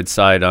think I would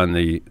side on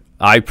the –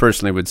 I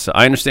personally would –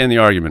 I understand the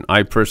argument.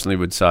 I personally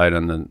would side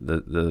on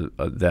the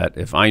that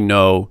if I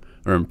know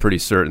or I'm pretty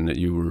certain that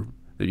you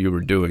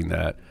were doing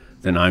that –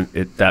 then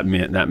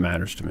that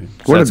matters to me.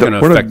 So that's going to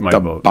affect my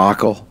vote.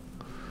 Debacle.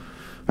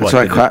 That's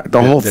why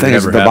the whole thing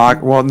is a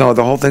debacle. Well, no,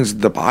 the whole thing's a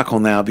debacle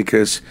now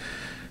because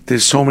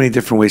there's so many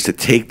different ways to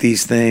take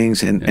these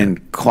things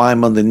and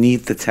climb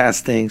underneath the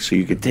testing so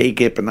you can take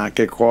it but not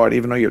get caught,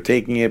 even though you're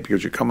taking it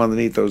because you come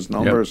underneath those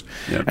numbers.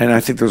 Yep. And I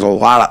think there's a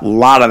lot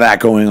of that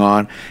going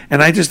on.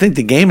 And I just think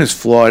the game is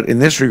flawed in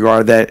this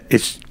regard that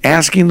it's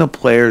asking the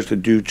players to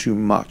do too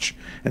much.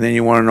 And then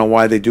you want to know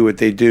why they do what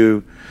they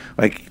do.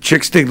 Like,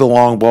 chicks dig the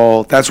long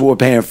ball. That's what we're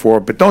paying for.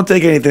 But don't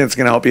take anything that's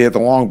going to help you hit the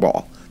long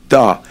ball.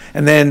 Duh.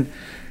 And then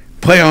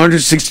play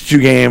 162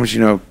 games,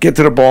 get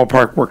to the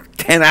ballpark, work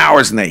 10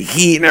 hours in the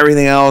heat and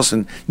everything else,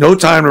 and no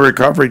time to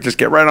recovery. Just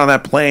get right on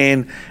that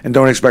plane and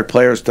don't expect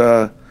players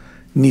to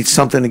need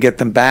something to get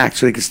them back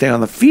so they can stay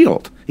on the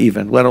field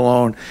even, let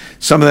alone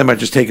some of them are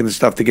just taking the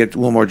stuff to get a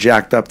little more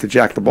jacked up to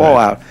jack the ball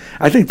out.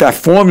 I think that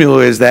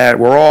formula is that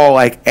we're all,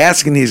 like,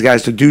 asking these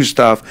guys to do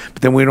stuff,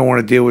 but then we don't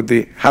want to deal with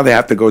how they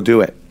have to go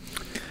do it.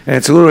 And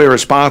it's a little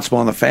irresponsible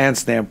on the fan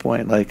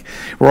standpoint. Like,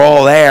 we're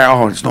all there.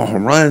 Oh, it's no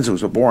home runs. It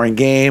was a boring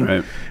game.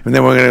 Right. And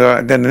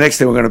then then the next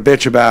day we're going to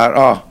bitch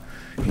about,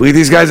 believe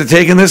these guys are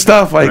taking this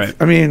stuff? Like, right.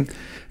 I mean,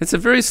 it's a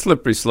very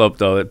slippery slope,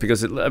 though,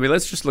 because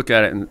let's just look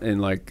at it in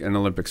like an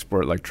Olympic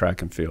sport like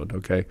track and field.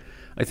 Okay,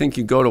 I think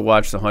you go to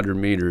watch the 100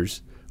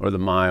 meters or the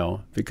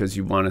mile because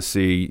you want to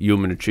see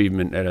human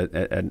achievement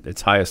at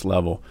its highest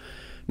level.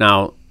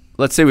 Now,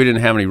 let's say we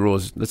didn't have any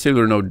rules. Let's say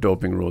there were no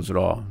doping rules at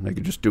all. They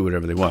could just do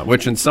whatever they want,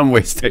 which in some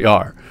ways they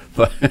are.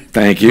 But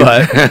thank you.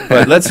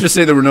 But let's just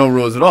say there were no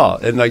rules at all,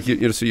 and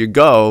so you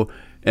go,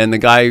 and the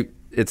guy,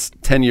 it's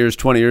 10 years,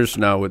 20 years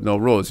from now with no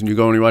rules, and you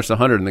go and you watch the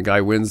 100, and the guy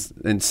wins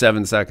in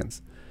 7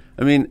 seconds.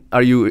 I mean,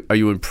 are you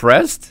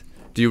impressed?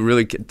 Do you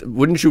really?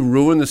 Wouldn't you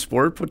ruin the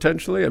sport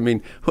potentially? I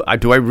mean,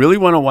 do I really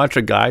want to watch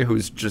a guy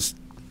who's just,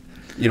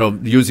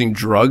 using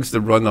drugs to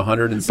run the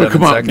 107 But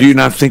come on, seconds? do you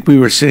not think we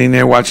were sitting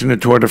there watching the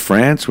Tour de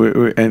France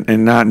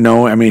and not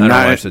knowing? I mean, I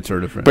not don't watch the Tour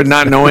de France, but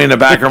not knowing in the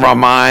back of our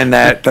mind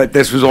that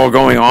this was all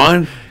going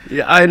on.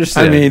 Yeah, I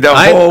understand. I mean, that's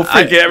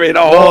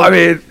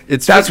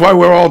why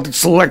we're all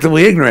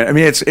selectively ignorant. I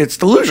mean, it's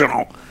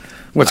delusional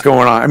what's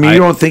going on. I mean, you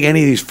don't think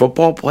any of these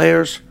football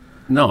players?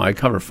 No, I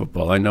cover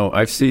football. I know.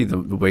 I see the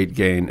weight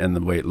gain and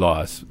the weight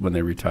loss when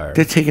they retire.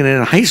 They're taking it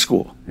in high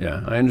school.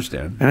 Yeah, I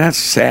understand. And that's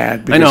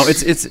sad. I know.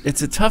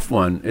 It's a tough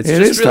one. It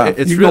is tough.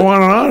 You go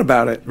on and on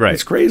about it. Right.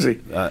 It's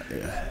crazy.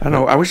 I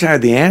know. I wish I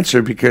had the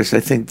answer, because I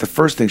think the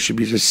first thing should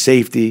be just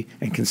safety,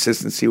 and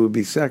consistency would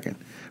be second.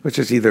 Which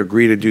is either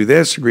agree to do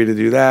this, agree to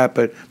do that,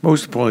 but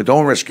most importantly,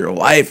 don't risk your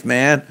life,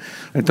 man.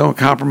 And don't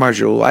compromise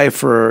your life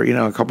for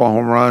a couple of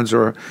home runs,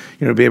 or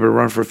be able to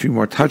run for a few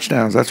more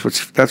touchdowns. That's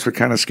what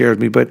kind of scares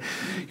me. But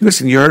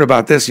listen, you heard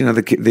about this.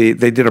 They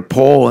did a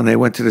poll, and they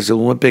went to these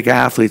Olympic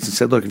athletes and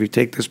said, look, if you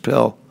take this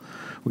pill,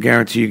 we'll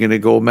guarantee you're going to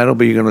get a gold medal,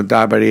 but you're going to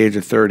die by the age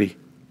of 30.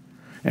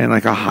 And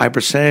like a high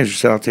percentage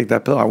said, I'll take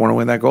that pill. I want to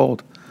win that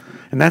gold.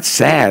 And that's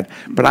sad.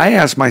 But I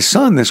asked my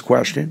son this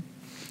question.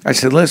 I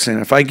said,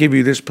 listen, if I give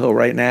you this pill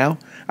right now,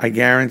 I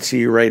guarantee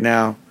you right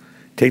now,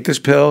 take this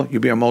pill,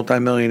 you'll be a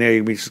multimillionaire,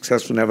 you'll be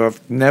successful,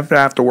 never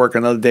have to work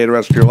another day the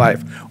rest of your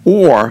life.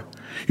 Or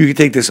you can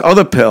take this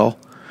other pill,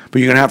 but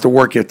you're going to have to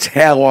work your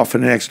tail off for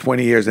the next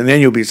 20 years, and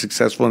then you'll be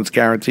successful, and it's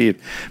guaranteed.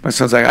 My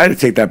son's like, I had to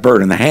take that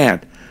bird in the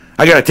hand.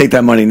 I got to take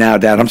that money now,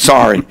 Dad. I'm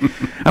sorry.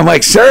 I'm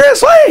like,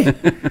 seriously?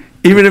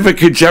 Even if it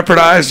could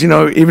jeopardize,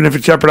 even if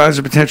it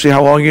jeopardizes potentially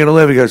how long you're going to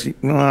live. He goes,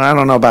 I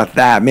don't know about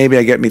that. Maybe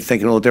I get me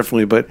thinking a little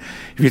differently. But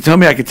if you tell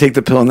me I could take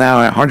the pill now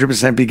and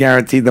 100% be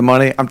guaranteed the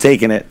money, I'm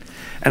taking it.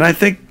 And I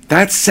think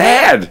that's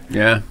sad.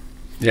 Yeah.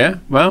 Yeah.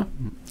 Well,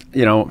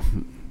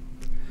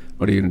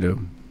 what are you going to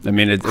do? I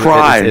mean,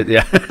 cry.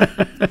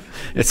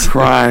 It's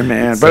cry,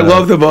 man. But I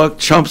love the book,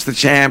 Chumps the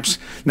Champs.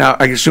 Now,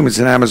 I assume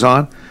it's on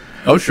Amazon.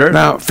 Oh, sure.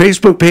 Now,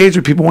 Facebook page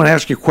where people want to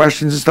ask you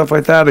questions and stuff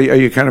like that. Are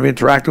you kind of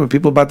interacting with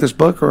people about this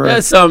book? Or?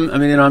 Yeah, some. I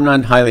mean, I'm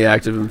not highly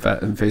active in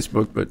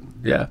Facebook, but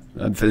yeah,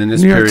 in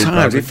this New York period.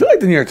 Times. I feel like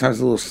the New York Times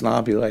is a little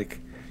snobby. Like,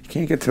 you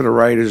can't get to the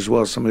writers as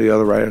well as some of the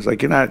other writers.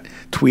 Like, you're not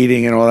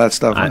tweeting and all that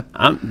stuff.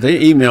 They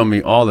email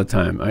me all the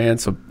time. I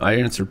answer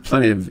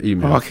plenty of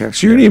emails. Okay,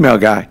 so you're an email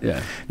guy.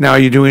 Yeah. Now, are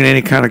you doing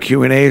any kind of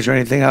Q&As or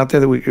anything out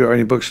there, or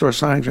any bookstore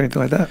signings or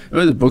anything like that? There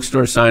was a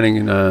bookstore signing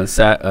in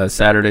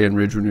Saturday in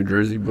Ridgewood, New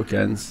Jersey,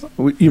 Bookends.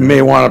 You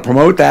may want to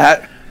promote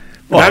that.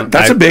 Well,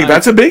 that's a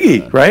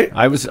biggie, right?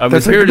 I was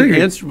here to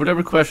answer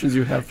whatever questions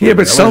you have. Yeah,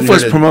 but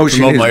selfless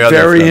promotion is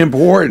very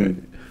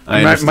important.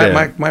 I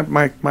understand.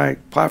 My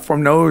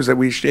platform knows that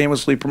we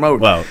shamelessly promote.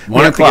 Well,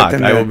 1 o'clock,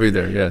 I will be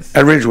there, yes.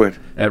 At Ridgewood.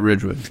 At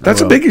Ridgewood.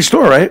 That's a biggie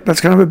store, right? That's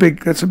kind of a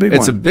big one. It's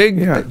a big,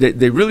 yeah.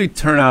 They really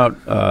turn out,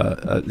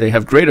 they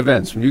have great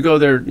events. When you go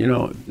there,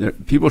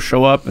 people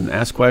show up and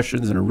ask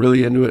questions and are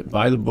really into it,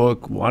 buy the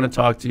book, want to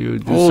talk to you,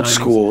 do old signings.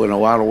 School in a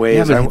lot of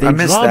ways. Yeah, but I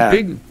miss that.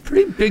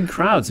 Pretty big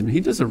crowds. I mean,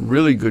 he does a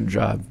really good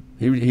job.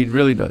 He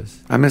really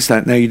does. I missed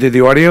that. Now, you did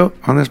the audio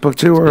on this book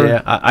too? Or?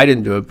 Yeah, I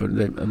didn't do it, but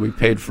we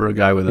paid for a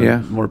guy with a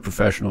more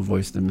professional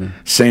voice than me.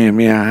 Same,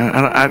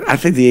 yeah. I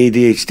think the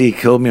ADHD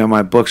killed me on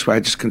my books, but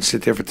I just couldn't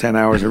sit there for 10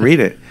 hours and read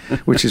it,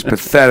 which is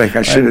pathetic.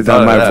 I should have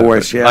done my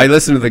voice, yeah. I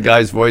listened to the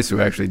guy's voice who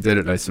actually did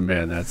it, and I said,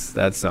 man,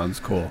 that sounds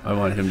cool. I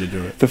want him to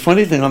do it. The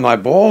funny thing on my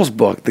balls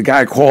book, the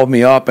guy called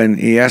me up, and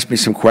he asked me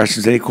some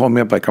questions. Then he called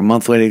me up like a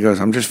month later. He goes,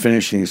 I'm just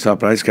finishing this up,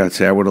 but I just got to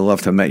say, I would have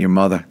loved to have met your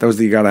mother. That was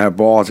the You Got to Have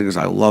Balls. He goes,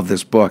 I love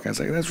this book. I was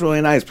like, that's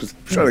really nice. I'm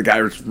sure the guy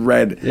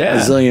read a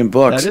zillion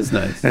books. That is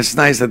nice. And it's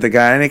nice that the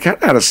guy, and he kind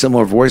of had a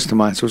similar voice to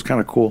mine, so it was kind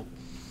of cool.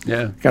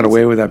 Yeah. Got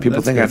away with that.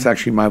 People think that's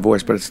actually my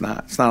voice, but it's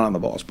not. It's not on the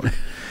balls book.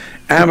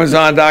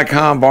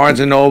 Amazon.com, Barnes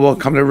 & Noble,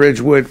 come to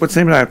Ridgewood. What's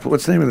the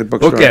name of the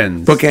bookstore?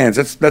 Bookends.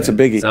 Bookends. That's a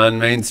biggie. It's on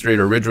Main Street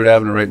or Ridgewood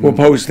Avenue right now. We'll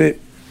post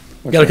it.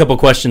 Got a couple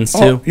questions,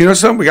 too. You know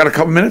something? We got a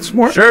couple minutes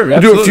more? Sure, We'll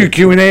absolutely. do a few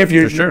Q&A if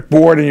you're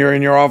bored and you're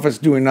in your office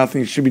doing nothing.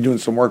 You should be doing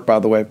some work, by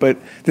the way. But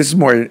this is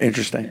more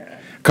interesting.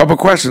 Couple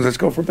questions. Let's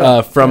go for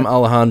Bill. From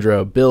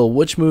Alejandro. Bill,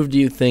 which move do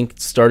you think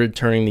started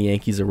turning the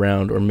Yankees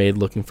around or made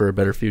looking for a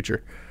better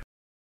future?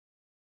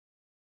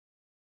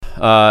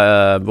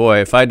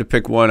 Boy, if I had to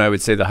pick one, I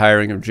would say the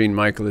hiring of Gene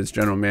Michael as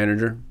general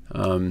manager,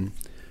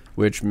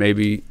 which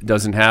maybe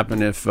doesn't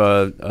happen if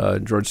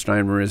George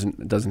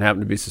Steinbrenner doesn't happen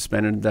to be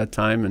suspended at that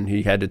time, and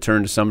he had to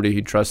turn to somebody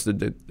he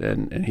trusted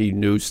and he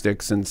knew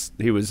stick since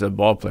he was a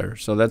ball player.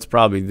 So that's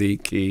probably the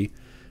key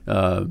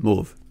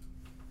move.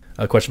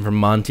 A question from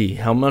Monty.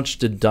 How much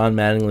did Don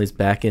Mattingly's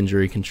back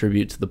injury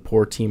contribute to the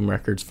poor team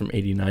records from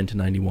 89 to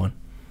 91?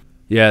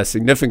 Yeah,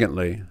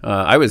 significantly.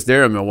 I was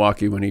there in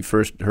Milwaukee when he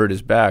first hurt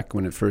his back.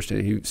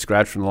 He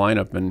scratched from the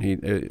lineup, and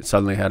he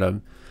suddenly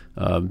had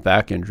a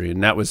back injury,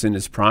 and that was in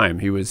his prime.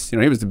 He was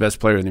the best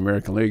player in the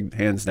American League,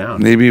 hands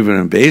down. Maybe even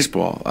in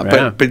baseball.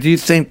 Yeah. But do you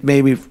think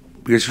maybe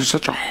because you're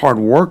such a hard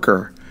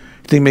worker,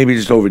 think maybe he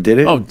just overdid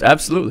it? Oh,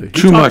 absolutely. He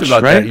Too talked much,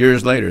 about right? that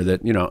years later.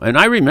 That and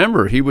I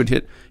remember he would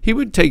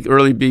take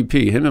early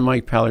BP. Him and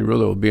Mike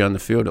Pagliarulo would be on the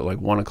field at like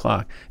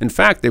 1:00. In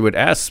fact, they would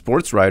ask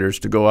sports writers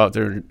to go out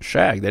there and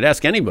shag. They'd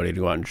ask anybody to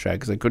go out and shag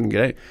because they couldn't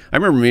get any. I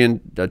remember me and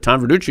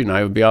Tom Verducci and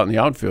I would be out in the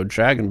outfield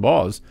shagging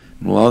balls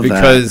Love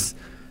because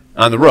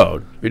on the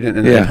road we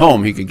didn't. Yeah. At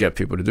home he could get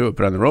people to do it,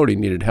 but on the road he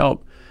needed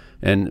help.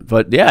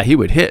 But he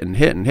would hit and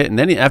hit and hit, and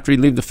then after he'd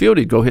leave the field,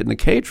 he'd go hit in the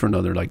cage for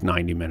another like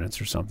 90 minutes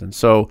or something.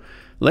 So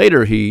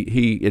later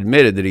he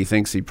admitted that he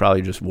thinks he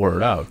probably just wore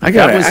it out. I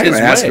gotta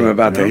ask him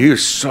about that. He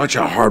was such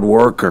a hard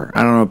worker.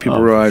 I don't know if people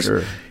realize.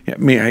 Sure. I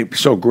mean, he's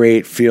so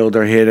great,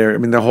 fielder, hitter. I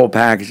mean, the whole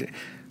package.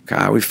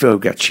 God, we feel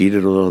got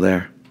cheated a little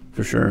there.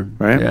 For sure.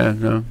 Right? Yeah,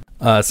 no.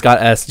 Scott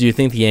asks, do you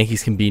think the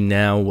Yankees can be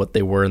now what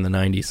they were in the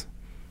 90s?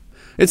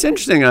 It's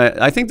interesting.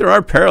 I think there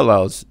are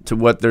parallels to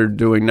what they're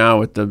doing now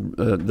with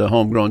the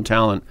homegrown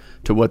talent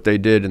to what they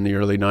did in the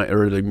early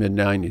mid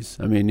 90s.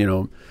 I mean,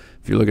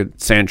 if you look at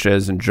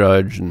Sanchez and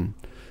Judge and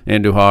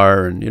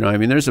Andujar, and I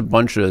mean, there's a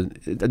bunch of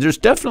there's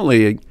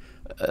definitely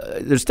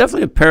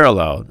a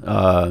parallel.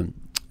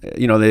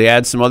 They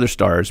add some other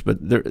stars, but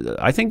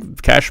I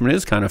think Cashman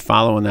is kind of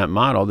following that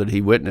model that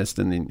he witnessed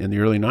in the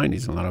early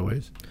 90s in a lot of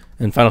ways.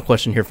 And final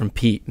question here from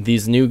Pete.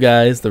 These new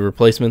guys, the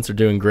replacements are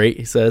doing great,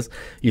 he says.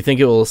 You think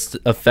it will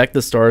affect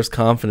the Stars'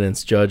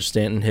 confidence, Judge,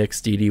 Stanton,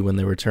 Hicks, Didi, when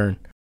they return?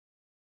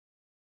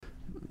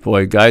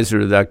 Boy, guys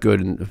who are that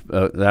good and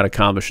that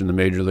accomplished in the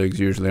major leagues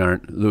usually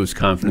lose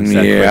confidence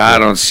that quickly. I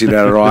don't see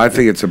that at all. I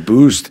think it's a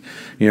boost.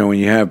 When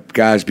you have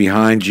guys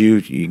behind you,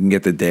 you can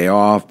get the day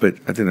off. But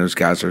I think those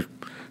guys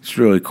it's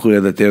really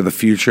clear that they're the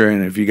future.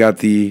 And if you got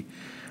the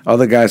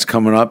other guys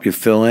coming up, you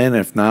fill in.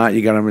 If not,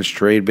 you got them as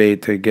trade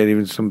bait to get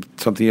even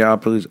something you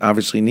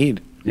obviously need.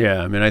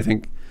 Yeah, I mean, I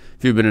think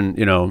if you've been in,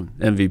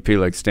 MVP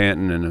like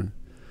Stanton and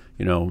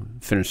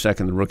finished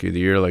second the Rookie of the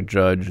Year like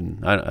Judge,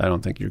 and I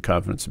don't think your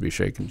confidence would be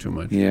shaken too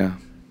much. Yeah,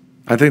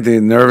 I think the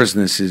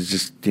nervousness is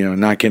just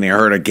not getting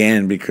hurt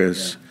again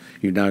because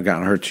you've now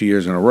gotten hurt 2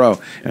 years in a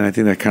row, and I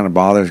think that kind of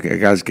bothers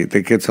guys.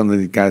 They get under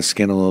the guy's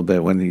skin a little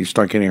bit when you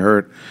start getting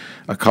hurt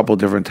a couple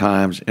different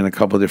times in a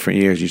couple different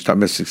years. You start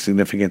missing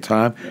significant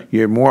time.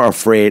 You're more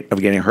afraid of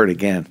getting hurt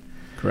again.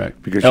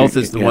 Correct. Because health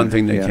is the one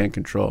thing they can't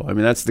control. I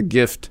mean, that's the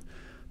gift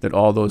that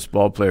all those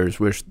ball players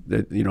wish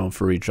that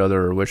for each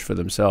other or wish for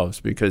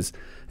themselves, because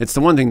it's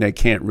the one thing they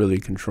can't really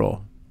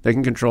control. They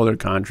can control their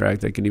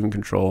contract. They can even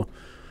control,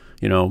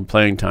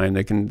 playing time.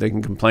 They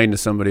can complain to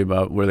somebody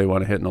about where they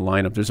want to hit in the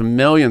lineup. There's a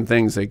million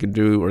things they could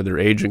do or their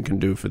agent can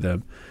do for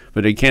them,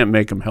 but they can't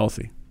make them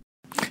healthy.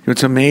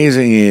 What's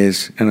amazing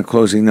is, and a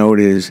closing note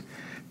is,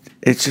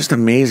 it's just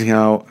amazing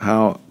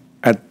how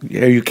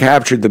you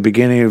captured the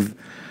beginning of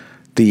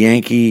the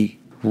Yankee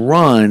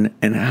run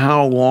and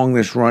how long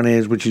this run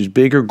is, which is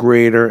bigger,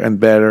 greater, and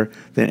better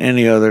than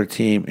any other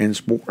team in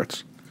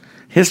sports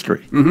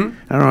history. Mm-hmm.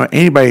 I don't know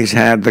anybody's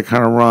had the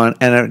kind of run,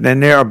 and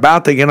they're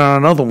about to get on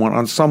another one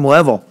on some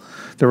level.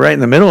 They're right in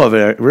the middle of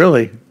it,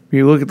 really. If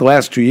you look at the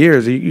last 2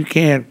 years, you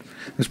can't.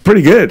 It's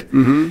pretty good.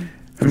 Mm-hmm.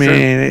 I mean,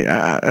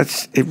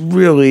 it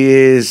really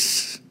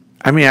is.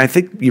 I mean, I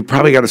think you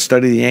probably got to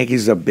study the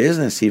Yankees as a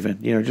business, even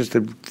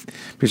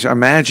because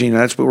imagine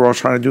that's what we're all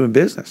trying to do in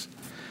business.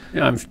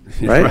 Yeah,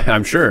 right?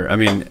 I'm sure. I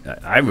mean,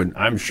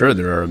 I'm sure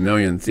there are a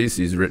million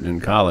theses written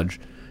in college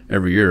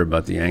every year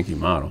about the Yankee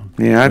model.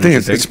 Yeah, I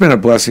think it's been a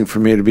blessing for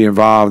me to be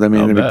involved. I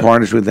mean, to be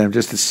partners with them,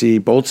 just to see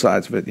both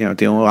sides of it.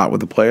 Dealing a lot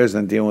with the players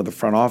and dealing with the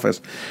front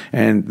office,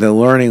 and the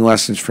learning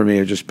lessons for me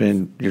have just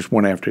been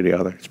one after the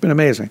other. It's been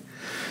amazing.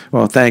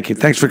 Well, thank you.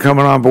 Thanks for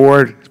coming on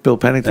board. It's Bill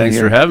Pennington. Thanks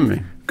here. for having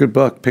me. Good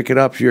book. Pick it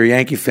up. If you're a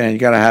Yankee fan, you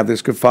got to have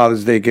this. Good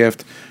Father's Day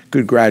gift.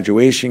 Good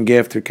graduation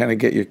gift to kind of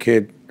get your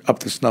kid up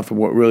to snuff of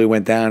what really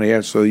went down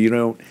here, so you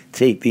don't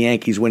take the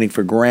Yankees winning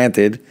for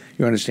granted.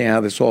 You understand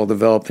how this all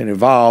developed and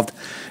evolved.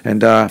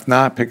 And if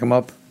not, pick them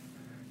up.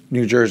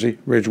 New Jersey,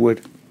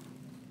 Ridgewood,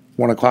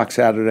 1:00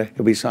 Saturday.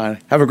 He'll be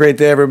signing. Have a great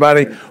day,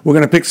 everybody. We're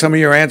going to pick some of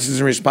your answers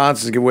and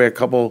responses and give away a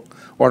couple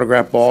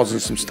autographed balls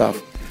and some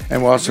stuff.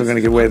 And we're also going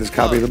to give away this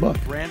copy of the book.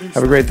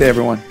 Have a great day,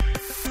 everyone.